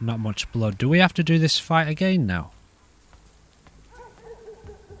no, not much blood. Do we have to do this fight again now?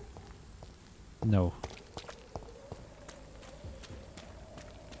 No.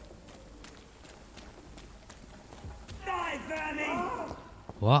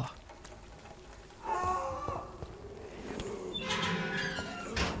 What?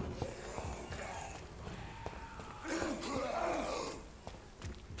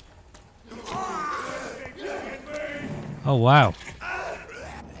 Oh, wow.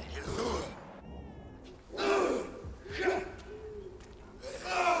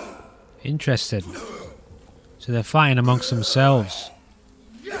 Interesting. So they're fighting amongst themselves.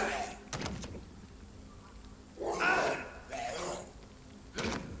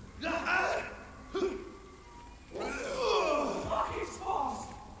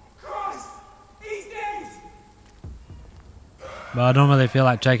 But I don't really feel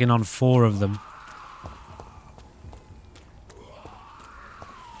like taking on 4 of them.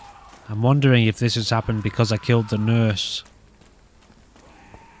 I'm wondering if this has happened because I killed the nurse.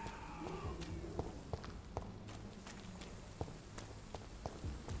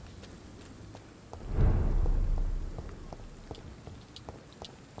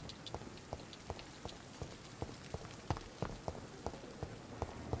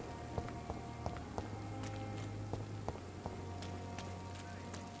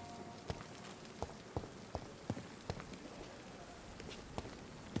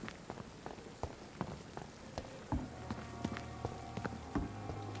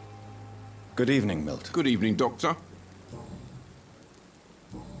 Good evening, Milton. Good evening, Doctor.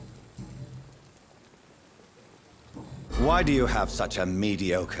 Why do you have such a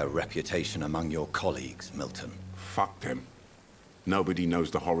mediocre reputation among your colleagues, Milton? Fuck them. Nobody knows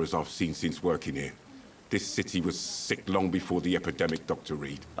the horrors I've seen since working here. This city was sick long before the epidemic, Dr.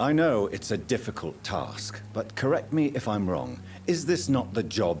 Reed. I know it's a difficult task, but correct me if I'm wrong. Is this not the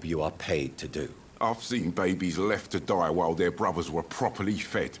job you are paid to do? I've seen babies left to die while their brothers were properly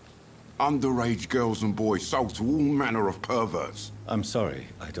fed. Underage girls and boys sold to all manner of perverts. I'm sorry,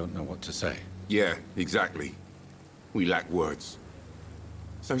 I don't know what to say. Yeah, exactly. We lack words.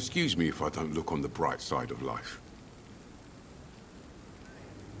 So excuse me if I don't look on the bright side of life.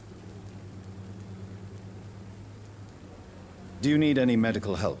 Do you need any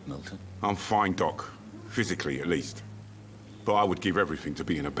medical help, Milton? I'm fine, Doc. Physically, at least. But I would give everything to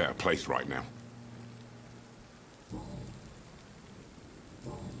be in a better place right now.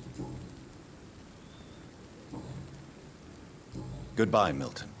 Goodbye,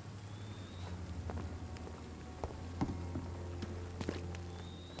 Milton.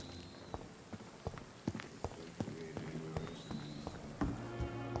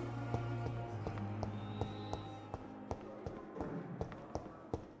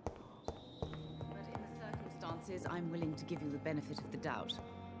 I'm willing to give you the benefit of the doubt.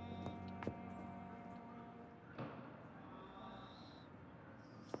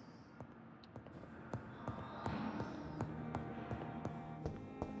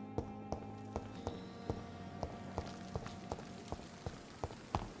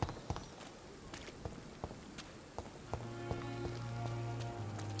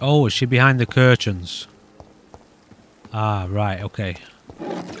 Oh, is she behind the curtains? Ah, right, okay.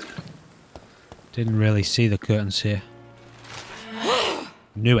 Didn't really see the curtains here.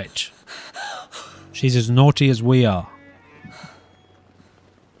 Knew it. She's as naughty as we are.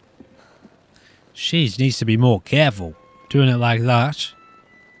 She needs to be more careful doing it like that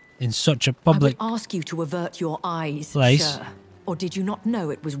in such a public I would ask you to avert your eyes, place. sir. Or did you not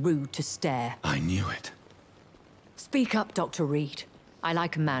know it was rude to stare? I knew it. Speak up, Dr. Reed. I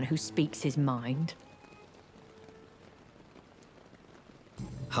like a man who speaks his mind.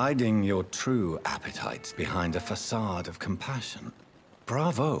 Hiding your true appetites behind a facade of compassion.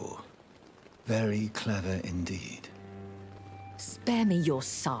 Bravo. Very clever indeed. Spare me your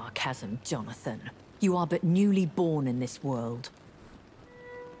sarcasm, Jonathan. You are but newly born in this world.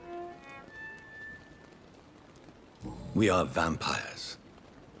 We are vampires.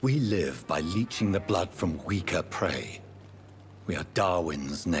 We live by leeching the blood from weaker prey. We are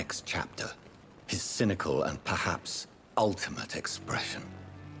Darwin's next chapter. His cynical and perhaps ultimate expression.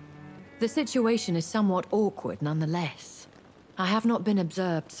 The situation is somewhat awkward nonetheless. I have not been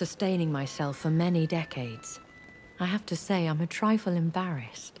observed sustaining myself for many decades. I have to say I'm a trifle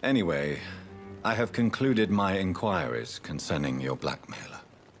embarrassed. Anyway, I have concluded my inquiries concerning your blackmailer.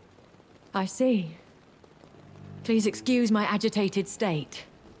 I see. Please excuse my agitated state.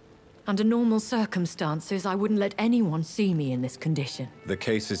 Under normal circumstances, I wouldn't let anyone see me in this condition. The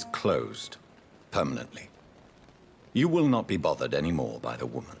case is closed. Permanently. You will not be bothered anymore by the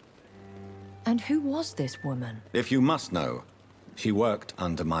woman. And who was this woman? If you must know, she worked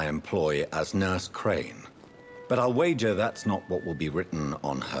under my employ as Nurse Crane. But I'll wager that's not what will be written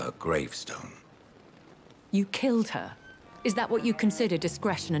on her gravestone. You killed her? Is that what you consider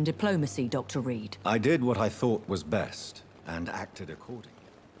discretion and diplomacy, Dr. Reed? I did what I thought was best, and acted accordingly.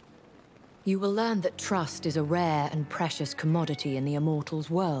 You will learn that trust is a rare and precious commodity in the Immortals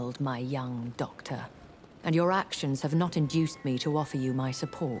world, my young doctor. And your actions have not induced me to offer you my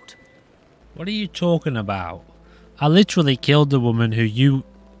support. What are you talking about? I literally killed the woman who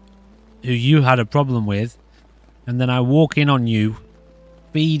you had a problem with, and then I walk in on you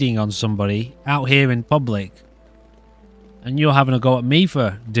feeding on somebody out here in public, and you're having a go at me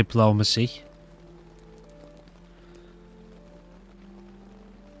for diplomacy.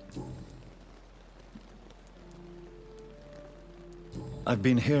 I've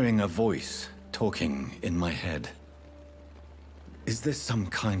been hearing a voice talking in my head. Is this some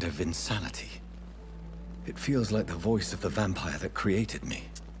kind of insanity? It feels like the voice of the vampire that created me.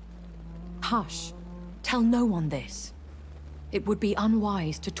 Hush. Tell no one this. It would be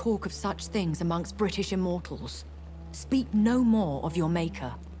unwise to talk of such things amongst British immortals. Speak no more of your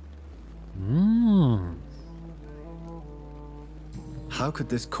maker. How could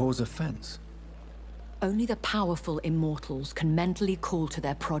this cause offense? Only the powerful immortals can mentally call to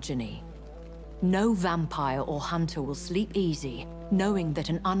their progeny. No vampire or hunter will sleep easy, knowing that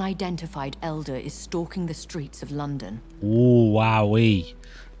an unidentified elder is stalking the streets of London. Ooh, wowee.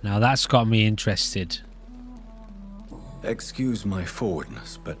 Now that's got me interested. Excuse my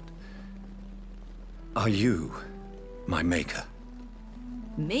forwardness, but are you my maker?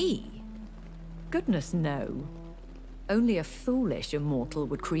 Me? Goodness, no. Only a foolish immortal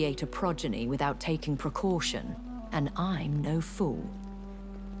would create a progeny without taking precaution, and I'm no fool.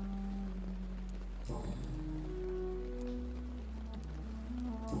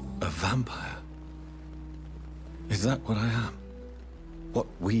 A vampire? Is that what I am? What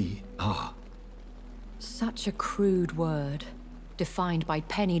we are? Such a crude word, defined by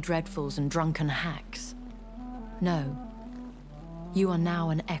penny dreadfuls and drunken hacks. No. You are now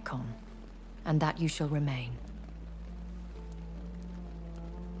an Ekon, and that you shall remain.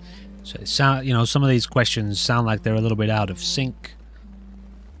 So it sound, you know, some of these questions sound like they're a little bit out of sync.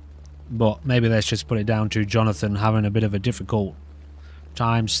 But maybe let's just put it down to Jonathan having a bit of a difficult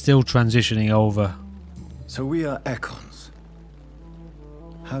time still transitioning over. So we are Ekons.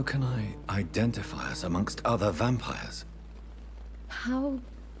 How can I identify us amongst other vampires? How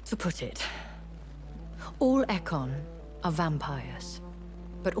to put it? All Ekon are vampires.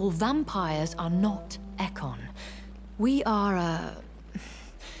 But all vampires are not Ekon. We are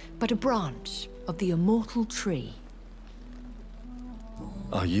but a branch of the immortal tree.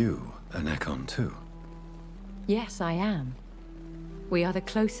 Are you an Ekon too? Yes, I am. We are the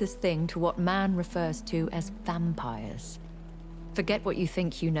closest thing to what man refers to as vampires. Forget what you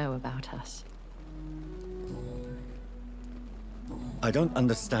think you know about us. I don't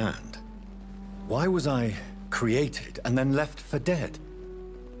understand. Why was I created and then left for dead?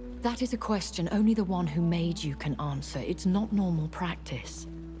 That is a question only the one who made you can answer. It's not normal practice.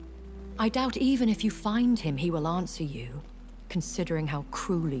 I doubt even if you find him, he will answer you, considering how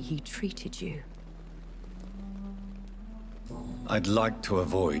cruelly he treated you. I'd like to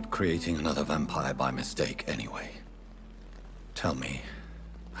avoid creating another vampire by mistake anyway. Tell me,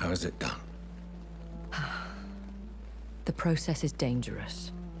 how is it done? The process is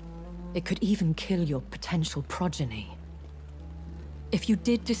dangerous. It could even kill your potential progeny. If you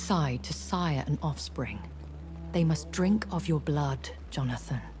did decide to sire an offspring, they must drink of your blood,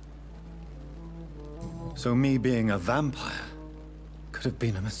 Jonathan. So me being a vampire could have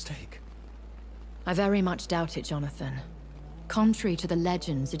been a mistake. I very much doubt it, Jonathan. Contrary to the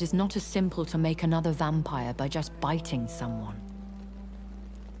legends, it is not as simple to make another vampire by just biting someone.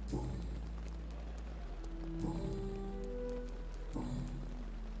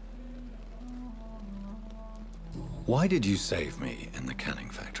 Why did you save me in the canning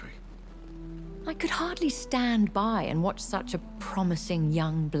factory? I could hardly stand by and watch such a promising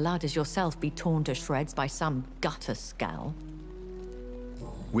young blood as yourself be torn to shreds by some gutter scowl.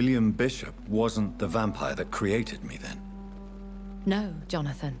 William Bishop wasn't the vampire that created me then? No,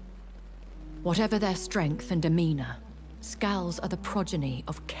 Jonathan. Whatever their strength and demeanor, Scowls are the progeny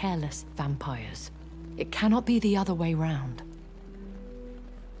of careless vampires. It cannot be the other way round.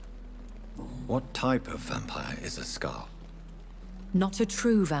 What type of vampire is a Scowl? Not a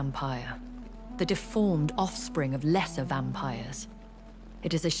true vampire. The deformed offspring of lesser vampires.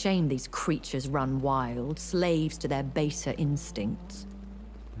 It is a shame these creatures run wild, slaves to their baser instincts.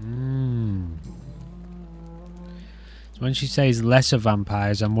 So when she says lesser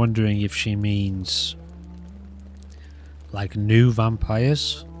vampires, I'm wondering if she means like new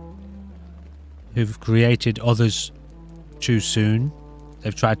vampires who've created others too soon.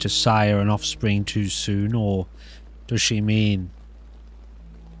 They've tried to sire an offspring too soon, or does she mean...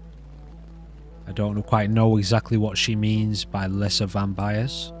 I don't quite know exactly what she means by lesser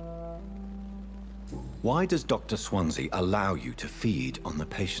vampires. Why does Dr. Swansea allow you to feed on the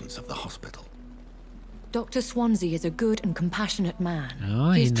patients of the hospital? Dr. Swansea is a good and compassionate man.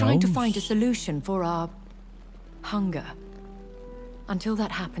 Oh, he is trying to knows. find a solution for our hunger. Until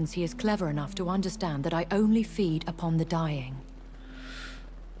that happens, he is clever enough to understand that I only feed upon the dying.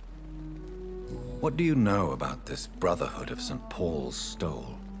 What do you know about this Brotherhood of St. Paul's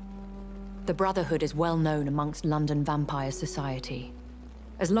Stole? The Brotherhood is well known amongst London vampire society.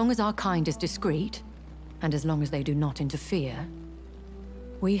 As long as our kind is discreet, and as long as they do not interfere,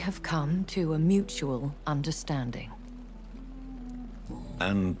 we have come to a mutual understanding.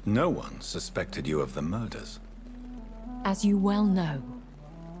 And no one suspected you of the murders? As you well know,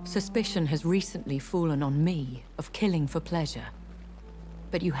 suspicion has recently fallen on me of killing for pleasure.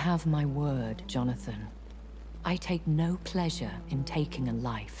 But you have my word, Jonathan. I take no pleasure in taking a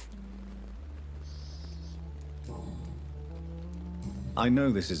life. I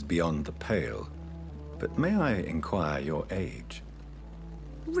know this is beyond the pale, but may I inquire your age?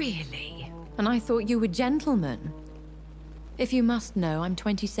 Really? And I thought you were gentlemen. If you must know, I'm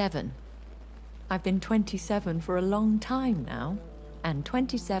 27. I've been 27 for a long time now, and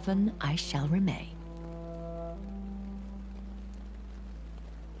 27 I shall remain.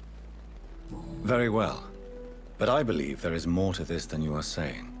 Very well, but I believe there is more to this than you are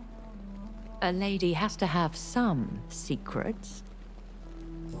saying. A lady has to have some secrets.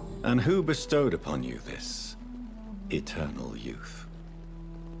 And who bestowed upon you this eternal youth?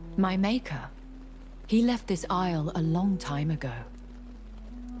 My maker. He left this isle a long time ago.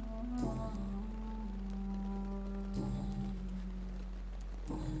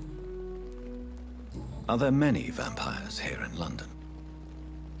 Are there many vampires here in London?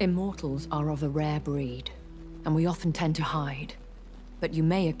 Immortals are of a rare breed, and we often tend to hide. But you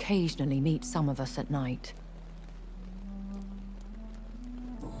may occasionally meet some of us at night.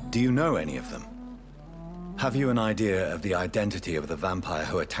 Do you know any of them? Have you an idea of the identity of the vampire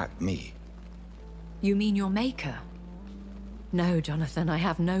who attacked me? You mean your maker? No, Jonathan, I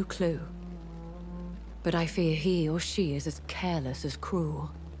have no clue. But I fear he or she is as careless as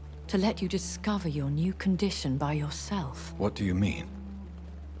cruel. To let you discover your new condition by yourself. What do you mean?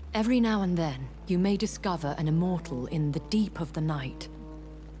 Every now and then, you may discover an immortal in the deep of the night.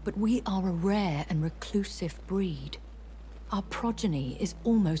 But we are a rare and reclusive breed. Our progeny is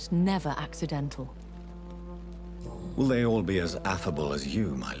almost never accidental. Will they all be as affable as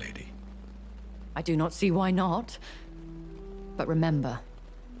you, my lady? I do not see why not. But remember,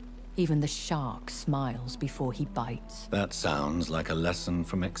 even the shark smiles before he bites. That sounds like a lesson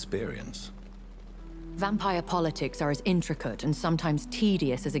from experience. Vampire politics are as intricate and sometimes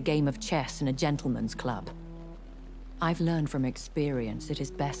tedious as a game of chess in a gentleman's club. I've learned from experience it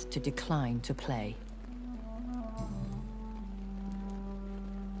is best to decline to play.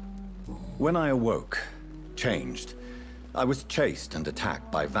 When I awoke, changed, I was chased and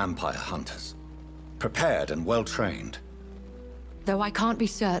attacked by vampire hunters. Prepared and well-trained. Though I can't be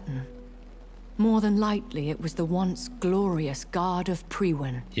certain. More than likely it was the once glorious Guard of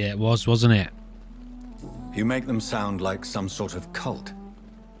Priwen. Yeah, it was, wasn't it? You make them sound like some sort of cult.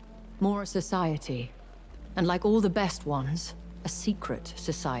 More a society. And like all the best ones, a secret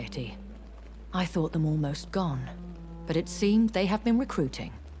society. I thought them almost gone. But it seemed they have been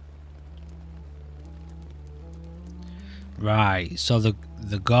recruiting. Right, so this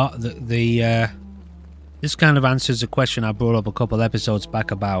kind of answers a question I brought up a couple episodes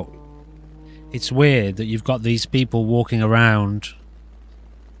back about. It's weird that you've got these people walking around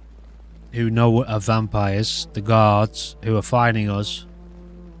who know what are vampires, the guards who are fighting us,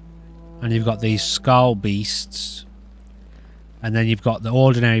 and you've got these skull beasts, and then you've got the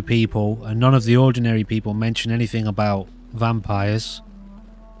ordinary people, and none of the ordinary people mention anything about vampires.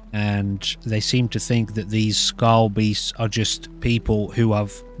 And they seem to think that these skull beasts are just people who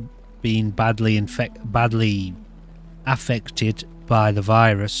have been badly affected by the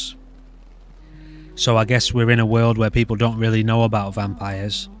virus. So I guess we're in a world where people don't really know about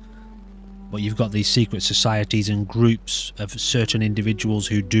vampires. But you've got these secret societies and groups of certain individuals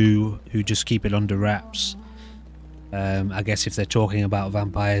who just keep it under wraps. I guess if they're talking about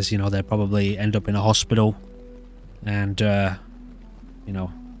vampires, you know, they'll probably end up in a hospital. And, you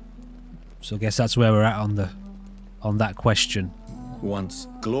know... So I guess that's where we're at on that question. Once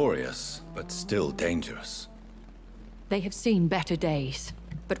glorious, but still dangerous. They have seen better days,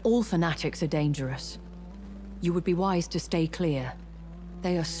 but all fanatics are dangerous. You would be wise to stay clear.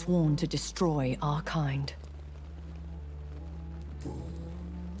 They are sworn to destroy our kind.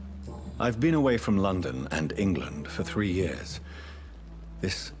 I've been away from London and England for 3 years.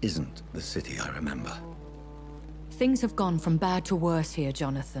 This isn't the city I remember. Things have gone from bad to worse here,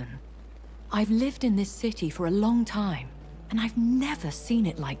 Jonathan. I've lived in this city for a long time, and I've never seen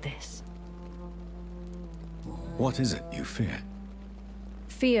it like this. What is it you fear?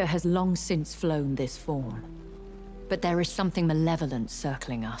 Fear has long since flown this form. but there is something malevolent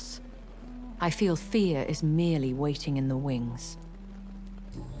circling us. I feel fear is merely waiting in the wings.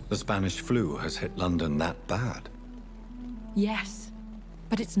 The Spanish flu has hit London that bad? Yes,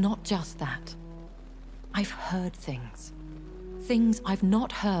 but it's not just that. I've heard things. Things I've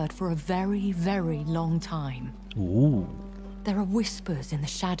not heard for a very, very long time. Ooh. There are whispers in the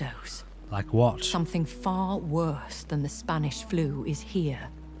shadows. Like what? Something far worse than the Spanish flu is here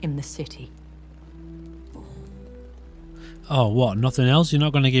in the city. Oh, what? Nothing else? You're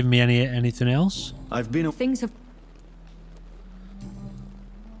not going to give me anything else? I've been... Things have...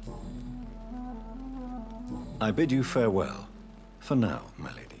 I bid you farewell. For now,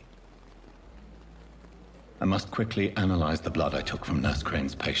 my lady. I must quickly analyze the blood I took from Nurse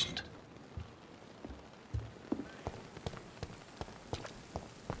Crane's patient.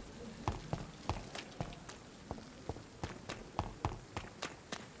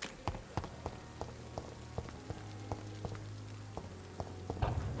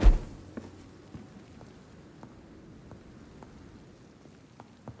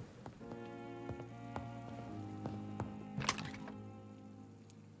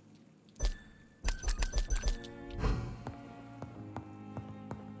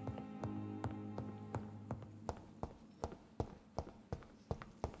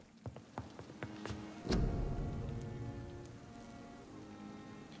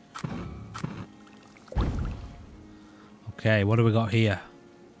 Okay, what do we got here?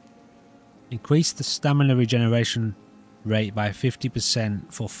 Increase the stamina regeneration rate by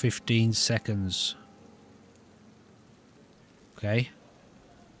 50% for 15 seconds. Okay.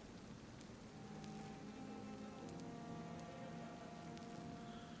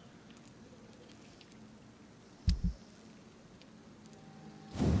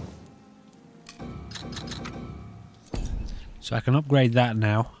 So I can upgrade that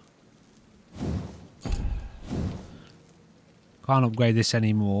now. Can't upgrade this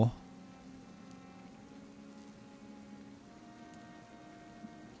anymore.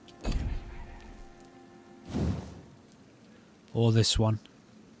 Or this one.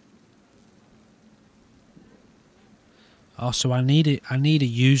 Oh, so I need a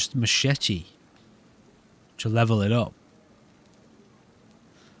used machete to level it up.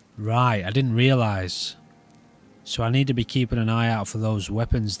 Right, I didn't realise. So I need to be keeping an eye out for those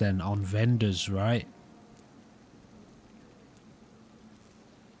weapons then on vendors, right?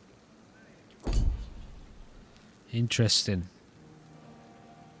 Interesting.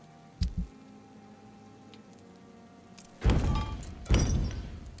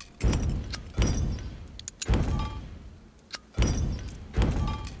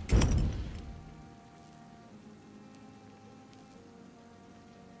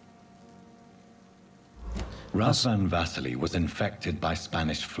 Razvan Vasily was infected by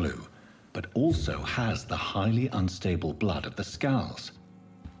Spanish flu, but also has the highly unstable blood of the Scowls.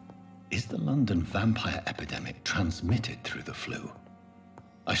 Is the London vampire epidemic transmitted through the flu?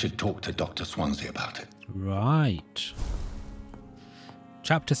 I should talk to Dr. Swansea about it. Right.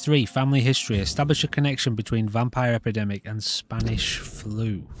 Chapter 3, Family History. Establish a connection between vampire epidemic and Spanish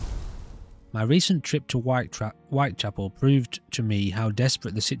flu. My recent trip to Whitechapel proved to me how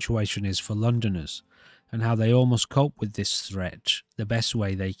desperate the situation is for Londoners, and how they all must cope with this threat the best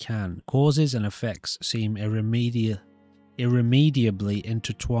way they can. Causes and effects seem irremediably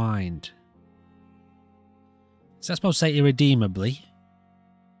intertwined. Is that supposed to say irredeemably?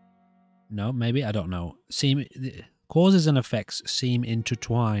 No, maybe, I don't know. Causes and effects seem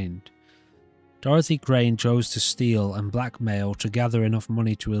intertwined. Dorothy Crane chose to steal and blackmail to gather enough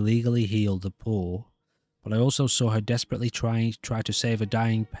money to illegally heal the poor, but I also saw her desperately try to save a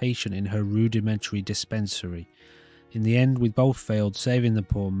dying patient in her rudimentary dispensary. In the end, we both failed saving the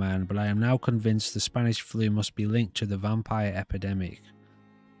poor man, but I am now convinced the Spanish flu must be linked to the vampire epidemic.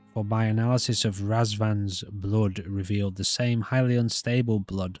 For my analysis of Razvan's blood revealed the same highly unstable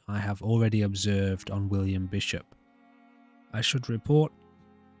blood I have already observed on William Bishop. I should report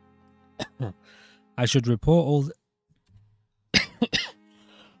all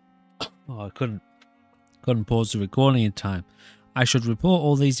oh, I couldn't pause the recording in time. I should report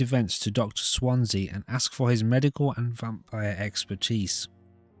all these events to Dr. Swansea and ask for his medical and vampire expertise.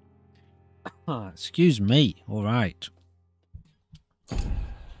 Excuse me. All right.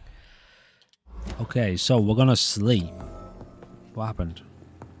 Okay, so we're gonna sleep. What happened?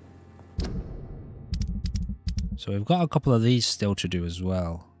 So we've got a couple of these still to do as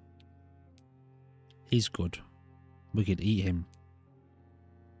well. He's good. We could eat him.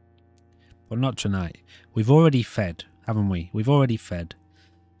 But not tonight. We've already fed, haven't we? We've already fed.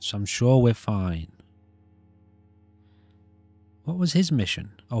 So I'm sure we're fine. What was his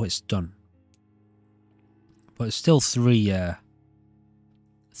mission? Oh, it's done. But it's still three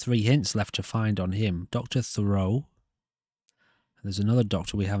hints left to find on him. Dr. Thoreau. There's another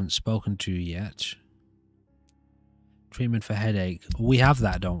doctor we haven't spoken to yet. Treatment for headache. We have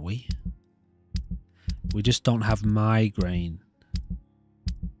that, don't we? We just don't have migraine.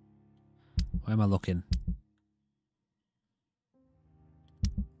 Where am I looking?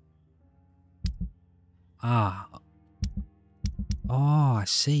 Ah. Oh, I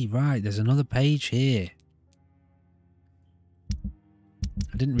see. Right, there's another page here.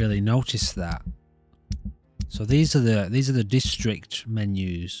 I didn't really notice that. So these are the district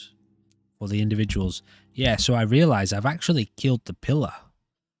menus for the individuals. Yeah, so I realize I've actually killed the pillar.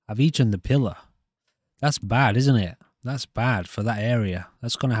 I've eaten the pillar. That's bad, isn't it? That's bad for that area.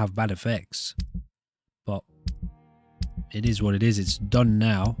 That's going to have bad effects. But it is what it is. It's done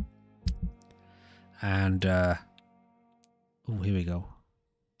now. And, oh, here we go.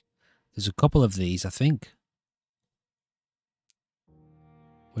 There's a couple of these, I think.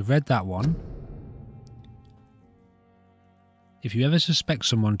 We've read that one. If you ever suspect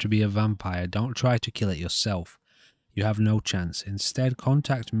someone to be a vampire, don't try to kill it yourself. You have no chance. Instead,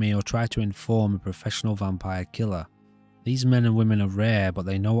 contact me or try to inform a professional vampire killer. These men and women are rare, but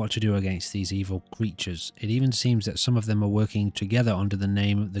they know what to do against these evil creatures. It even seems that some of them are working together under the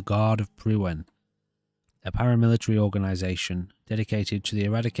name the Guard of Pruwen, a paramilitary organization dedicated to the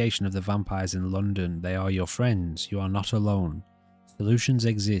eradication of the vampires in London. They are your friends. You are not alone. Solutions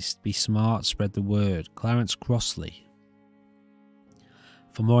exist. Be smart. Spread the word. Clarence Crossley.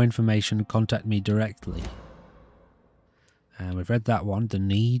 For more information, contact me directly. And we've read that one. The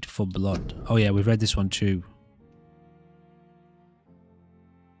Need for Blood. Oh yeah, we've read this one too.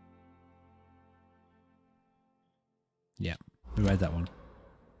 Yeah, we read that one.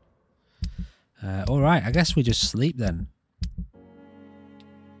 Alright, I guess we just sleep then.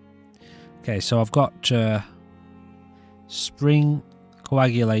 Okay, so I've got Spring,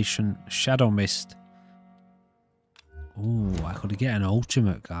 Coagulation, Shadow Mist. Ooh, I could get an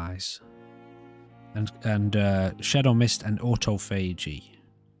ultimate, guys. And Shadow Mist and Autophagy.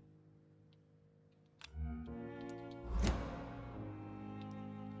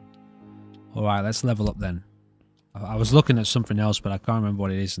 Alright, let's level up then. I was looking at something else, but I can't remember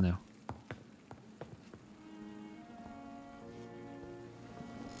what it is now.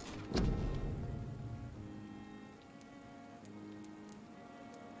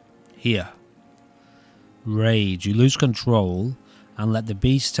 Here. Rage. You lose control and let the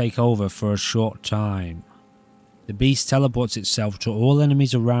beast take over for a short time. The beast teleports itself to all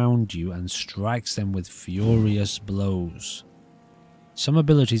enemies around you and strikes them with furious blows. Some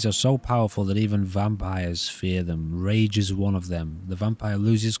abilities are so powerful that even vampires fear them. Rage is one of them. The vampire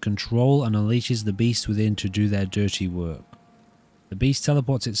loses control and unleashes the beast within to do their dirty work. The beast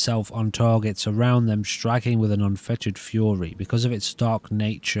teleports itself on targets around them, striking with an unfettered fury. Because of its dark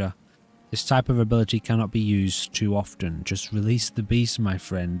nature, this type of ability cannot be used too often. Just release the beast, my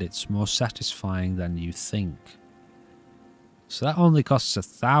friend. It's more satisfying than you think. So that only costs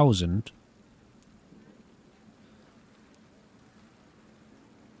 1,000.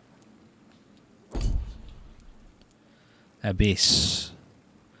 Abyss.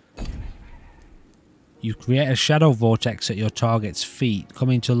 You create a shadow vortex at your target's feet.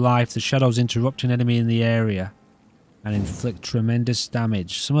 Coming to life, the shadows interrupt an enemy in the area and inflict tremendous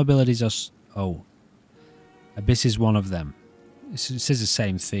damage. Some abilities are... Oh. Abyss is one of them. It says the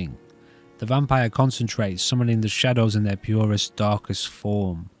same thing. The vampire concentrates, summoning the shadows in their purest, darkest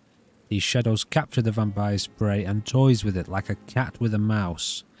form. These shadows capture the vampire's prey and toys with it like a cat with a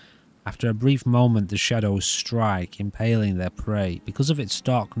mouse. After a brief moment, the shadows strike, impaling their prey. Because of its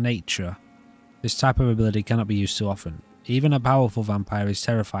dark nature, this type of ability cannot be used too often. Even a powerful vampire is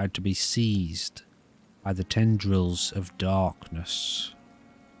terrified to be seized by the tendrils of darkness.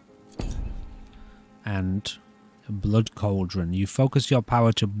 And a blood cauldron. You focus your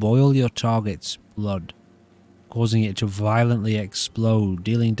power to boil your target's blood, causing it to violently explode,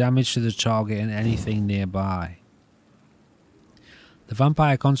 dealing damage to the target and anything nearby. The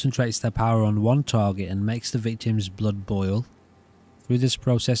vampire concentrates their power on one target and makes the victim's blood boil. Through this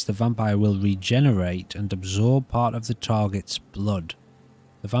process, the vampire will regenerate and absorb part of the target's blood.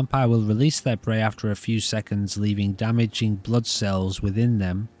 The vampire will release their prey after a few seconds, leaving damaging blood cells within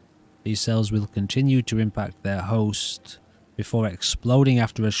them. These cells will continue to impact their host before exploding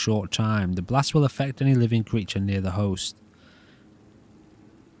after a short time. The blast will affect any living creature near the host.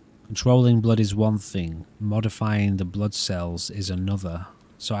 Controlling blood is one thing, modifying the blood cells is another.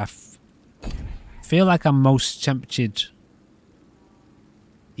 So I feel like I'm most tempted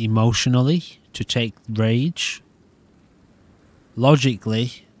emotionally to take Rage.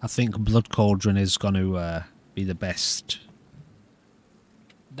 Logically, I think Blood Cauldron is going to be be the best.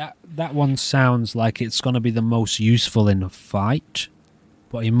 That one sounds like it's going to be the most useful in a fight,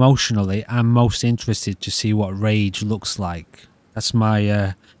 but emotionally, I'm most interested to see what rage looks like. That's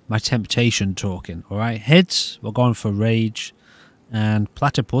my my temptation talking. All right, heads, we're going for rage, and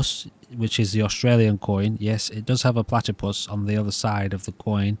platypus, which is the Australian coin. Yes, it does have a platypus on the other side of the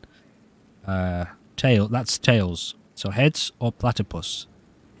coin. Tail, that's tails. So heads or platypus.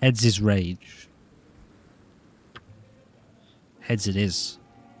 Heads is rage. Heads it is.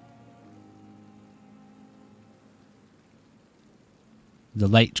 The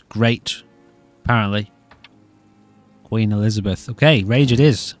late, great, apparently, Queen Elizabeth. Okay, rage it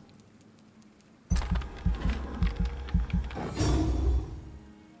is.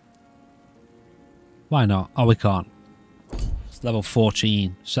 Why not? Oh, we can't. It's level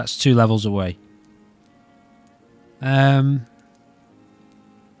 14, so that's 2 levels away.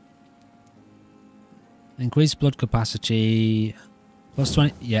 Increase blood capacity. Plus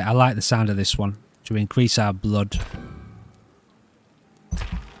 20. Yeah, I like the sound of this one. To increase our blood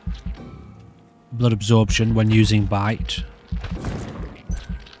absorption when using bite.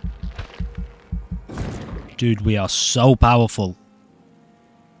 Dude, we are so powerful.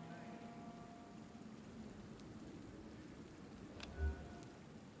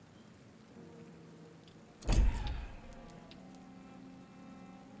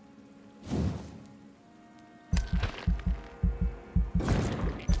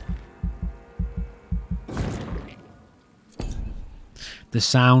 The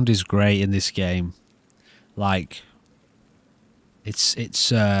sound is great in this game. Like, it's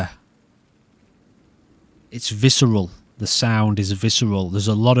visceral. The sound is visceral. There's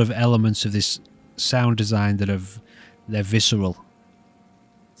a lot of elements of this sound design that they're visceral.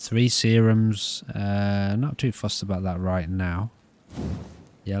 3 serums. Not too fussed about that right now.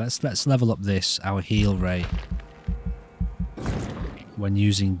 Yeah, let's level up this, our heal rate, when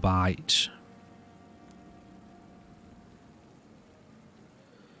using bite.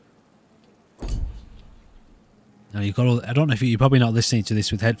 Now you've got all, I don't know if you're probably not listening to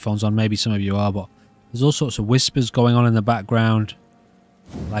this with headphones on, maybe some of you are, but there's all sorts of whispers going on in the background,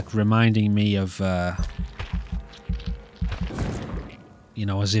 like reminding me of, you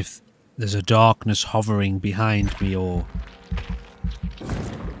know, as if there's a darkness hovering behind me or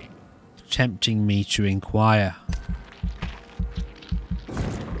tempting me to inquire.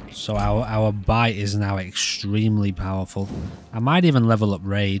 So our bite is now extremely powerful. I might even level up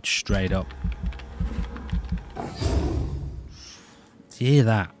rage straight up. Do you hear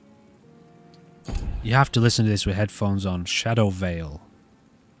that? You have to listen to this with headphones on. Shadow Veil.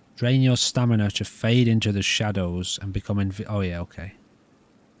 Drain your stamina to fade into the shadows and become oh yeah, okay.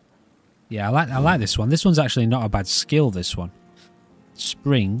 Yeah, I like this one. This one's actually not a bad skill, this one.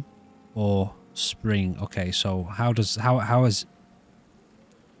 Spring or spring. Okay, so how is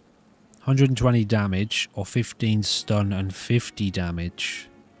 120 damage or 15 stun and 50 damage?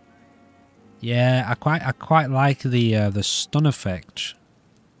 Yeah, I quite like the stun effect,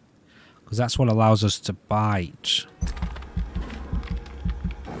 because that's what allows us to bite.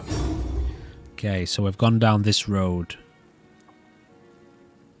 Okay, so we've gone down this road.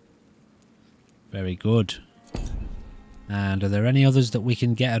 Very good. And are there any others that we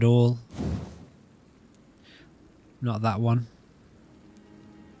can get at all? Not that one.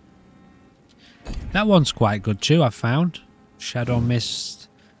 That one's quite good too, I've found. Shadow Mist.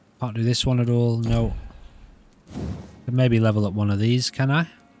 Can't do this one at all. No. Can maybe level up one of these, can I?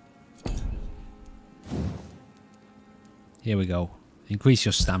 Here we go. Increase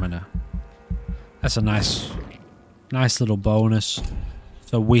your stamina. That's a nice little bonus.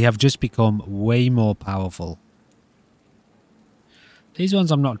 So we have just become way more powerful. These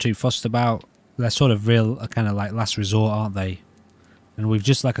ones I'm not too fussed about. They're sort of real, kind of like last resort, aren't they? And we've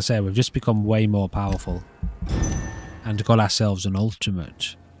just, like I said, we've just become way more powerful. And got ourselves an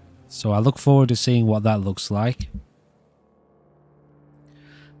ultimate. So I look forward to seeing what that looks like.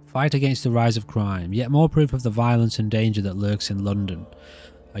 Fight against the rise of crime. Yet more proof of the violence and danger that lurks in London.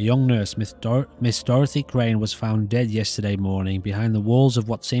 A young nurse, Miss Dorothy Crane, was found dead yesterday morning behind the walls of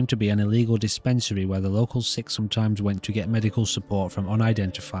what seemed to be an illegal dispensary where the local sick sometimes went to get medical support from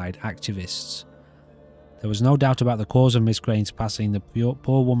unidentified activists. There was no doubt about the cause of Miss Crane's passing. The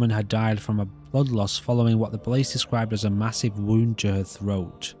poor woman had died from a blood loss following what the police described as a massive wound to her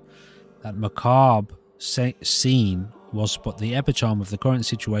throat. That macabre scene was but the epitome of the current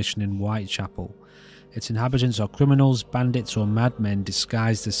situation in Whitechapel. Its inhabitants are criminals, bandits or madmen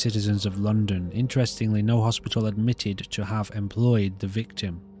disguised as citizens of London. Interestingly, no hospital admitted to have employed the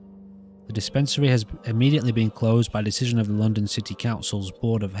victim. The dispensary has immediately been closed by decision of the London City Council's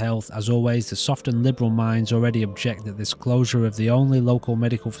Board of Health. As always, the soft and liberal minds already object that this closure of the only local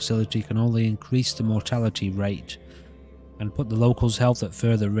medical facility can only increase the mortality rate and put the locals' health at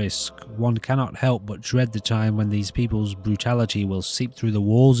further risk. One cannot help but dread the time when these people's brutality will seep through the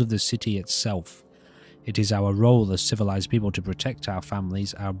walls of the city itself. It is our role as civilized people to protect our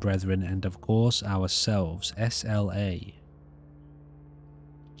families, our brethren, and of course ourselves. SLA.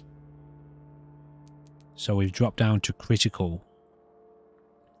 So we've dropped down to critical.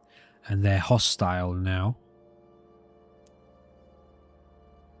 And they're hostile now.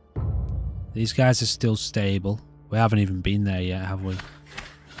 These guys are still stable. We haven't even been there yet, have we?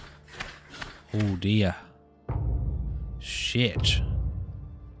 Oh dear. Shit.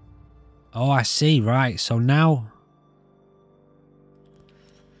 Oh, I see, right. So now,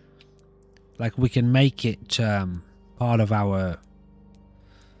 like, we can make it part of our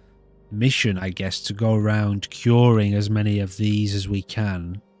mission, I guess, to go around curing as many of these as we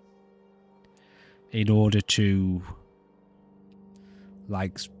can in order to,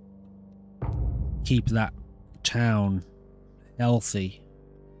 like, keep that town healthy.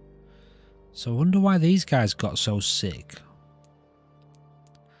 So I wonder why these guys got so sick.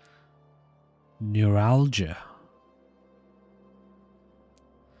 Neuralgia.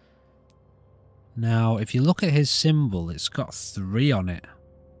 Now, if you look at his symbol, it's got 3 on it.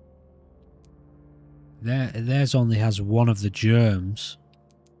 Theirs only has 1 of the germs.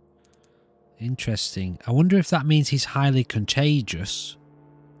 Interesting. I wonder if that means he's highly contagious.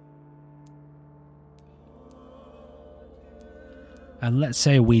 And let's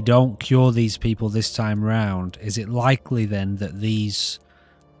say we don't cure these people this time round. Is it likely then that these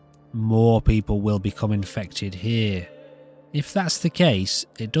more people will become infected here? If that's the case,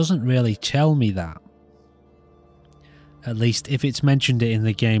 it doesn't really tell me that. At least if it's mentioned it in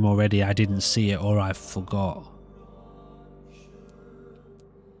the game already, I didn't see it or I forgot.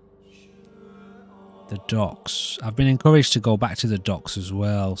 The docks. I've been encouraged to go back to the docks as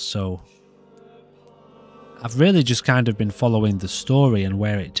well, so I've really just kind of been following the story and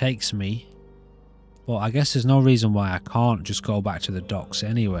where it takes me. But I guess there's no reason why I can't just go back to the docks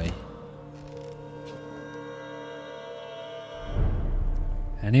anyway.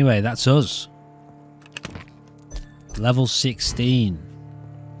 Anyway, that's us. Level 16.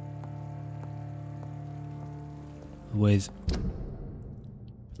 With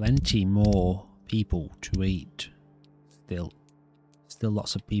plenty more people to eat. Still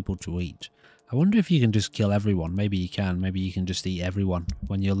lots of people to eat. I wonder if you can just kill everyone. Maybe you can. Maybe you can just eat everyone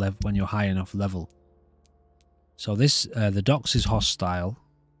when you're high enough level. So this the docks is hostile.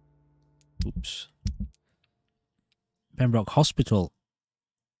 Oops. Pembroke Hospital.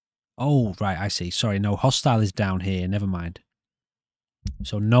 Oh, right, I see. Sorry, no, hostile is down here. Never mind.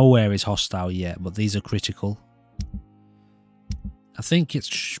 So nowhere is hostile yet, but these are critical. I think it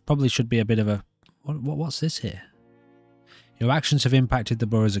probably should be a bit of a... What's this here? Your actions have impacted the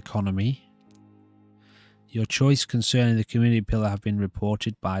borough's economy. Your choice concerning the community pillar have been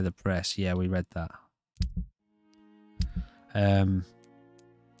reported by the press. Yeah, we read that.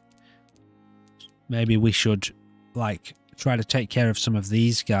 Maybe we should, like, try to take care of some of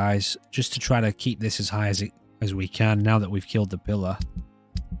these guys just to try to keep this as high as we can now that we've killed the pillar.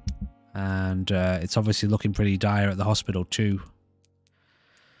 And it's obviously looking pretty dire at the hospital too.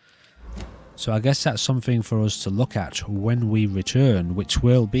 So I guess that's something for us to look at when we return, which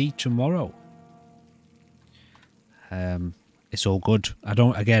will be tomorrow. It's all good. I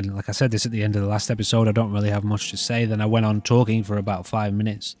don't, again, like I said this at the end of the last episode, I don't really have much to say. Then I went on talking for about 5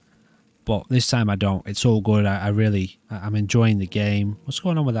 minutes. But this time I don't. It's all good. I'm enjoying the game. What's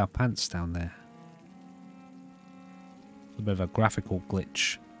going on with our pants down there? A bit of a graphical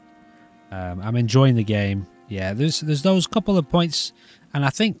glitch. I'm enjoying the game. Yeah, there's those couple of points, and I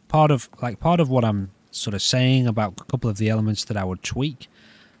think part of what I'm sort of saying about a couple of the elements that I would tweak,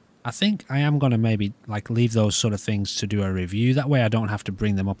 I think I am going to maybe like leave those sort of things to do a review. That way I don't have to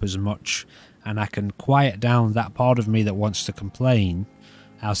bring them up as much, and I can quiet down that part of me that wants to complain.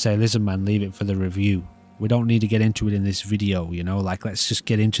 I'll say, listen man, leave it for the review. We don't need to get into it in this video, you know, like let's just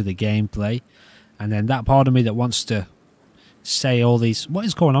get into the gameplay. And then that part of me that wants to say all these... What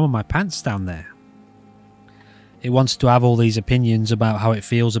is going on with my pants down there? It wants to have all these opinions about how it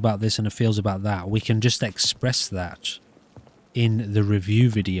feels about this and it feels about that. We can just express that in the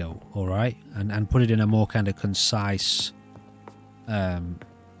review video, alright? And put it in a more kind of concise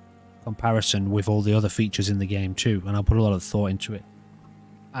comparison with all the other features in the game too. And I'll put a lot of thought into it.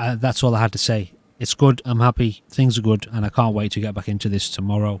 That's all I had to say. It's good, I'm happy, things are good, and I can't wait to get back into this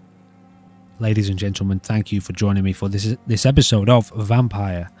tomorrow. Ladies and gentlemen, thank you for joining me for this episode of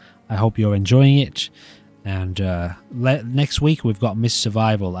Vampire. I hope you're enjoying it. And next week we've got Miss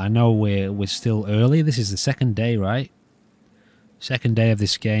Survival. I know we're still early. This is the second day, right? Second day of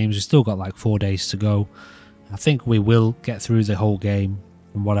this game. We've still got like 4 days to go. I think we will get through the whole game.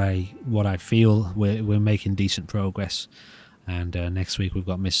 From what I feel, we're making decent progress. And next week we've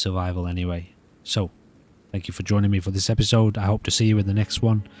got Miss Survival anyway. So, thank you for joining me for this episode. I hope to see you in the next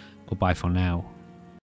one. Goodbye for now.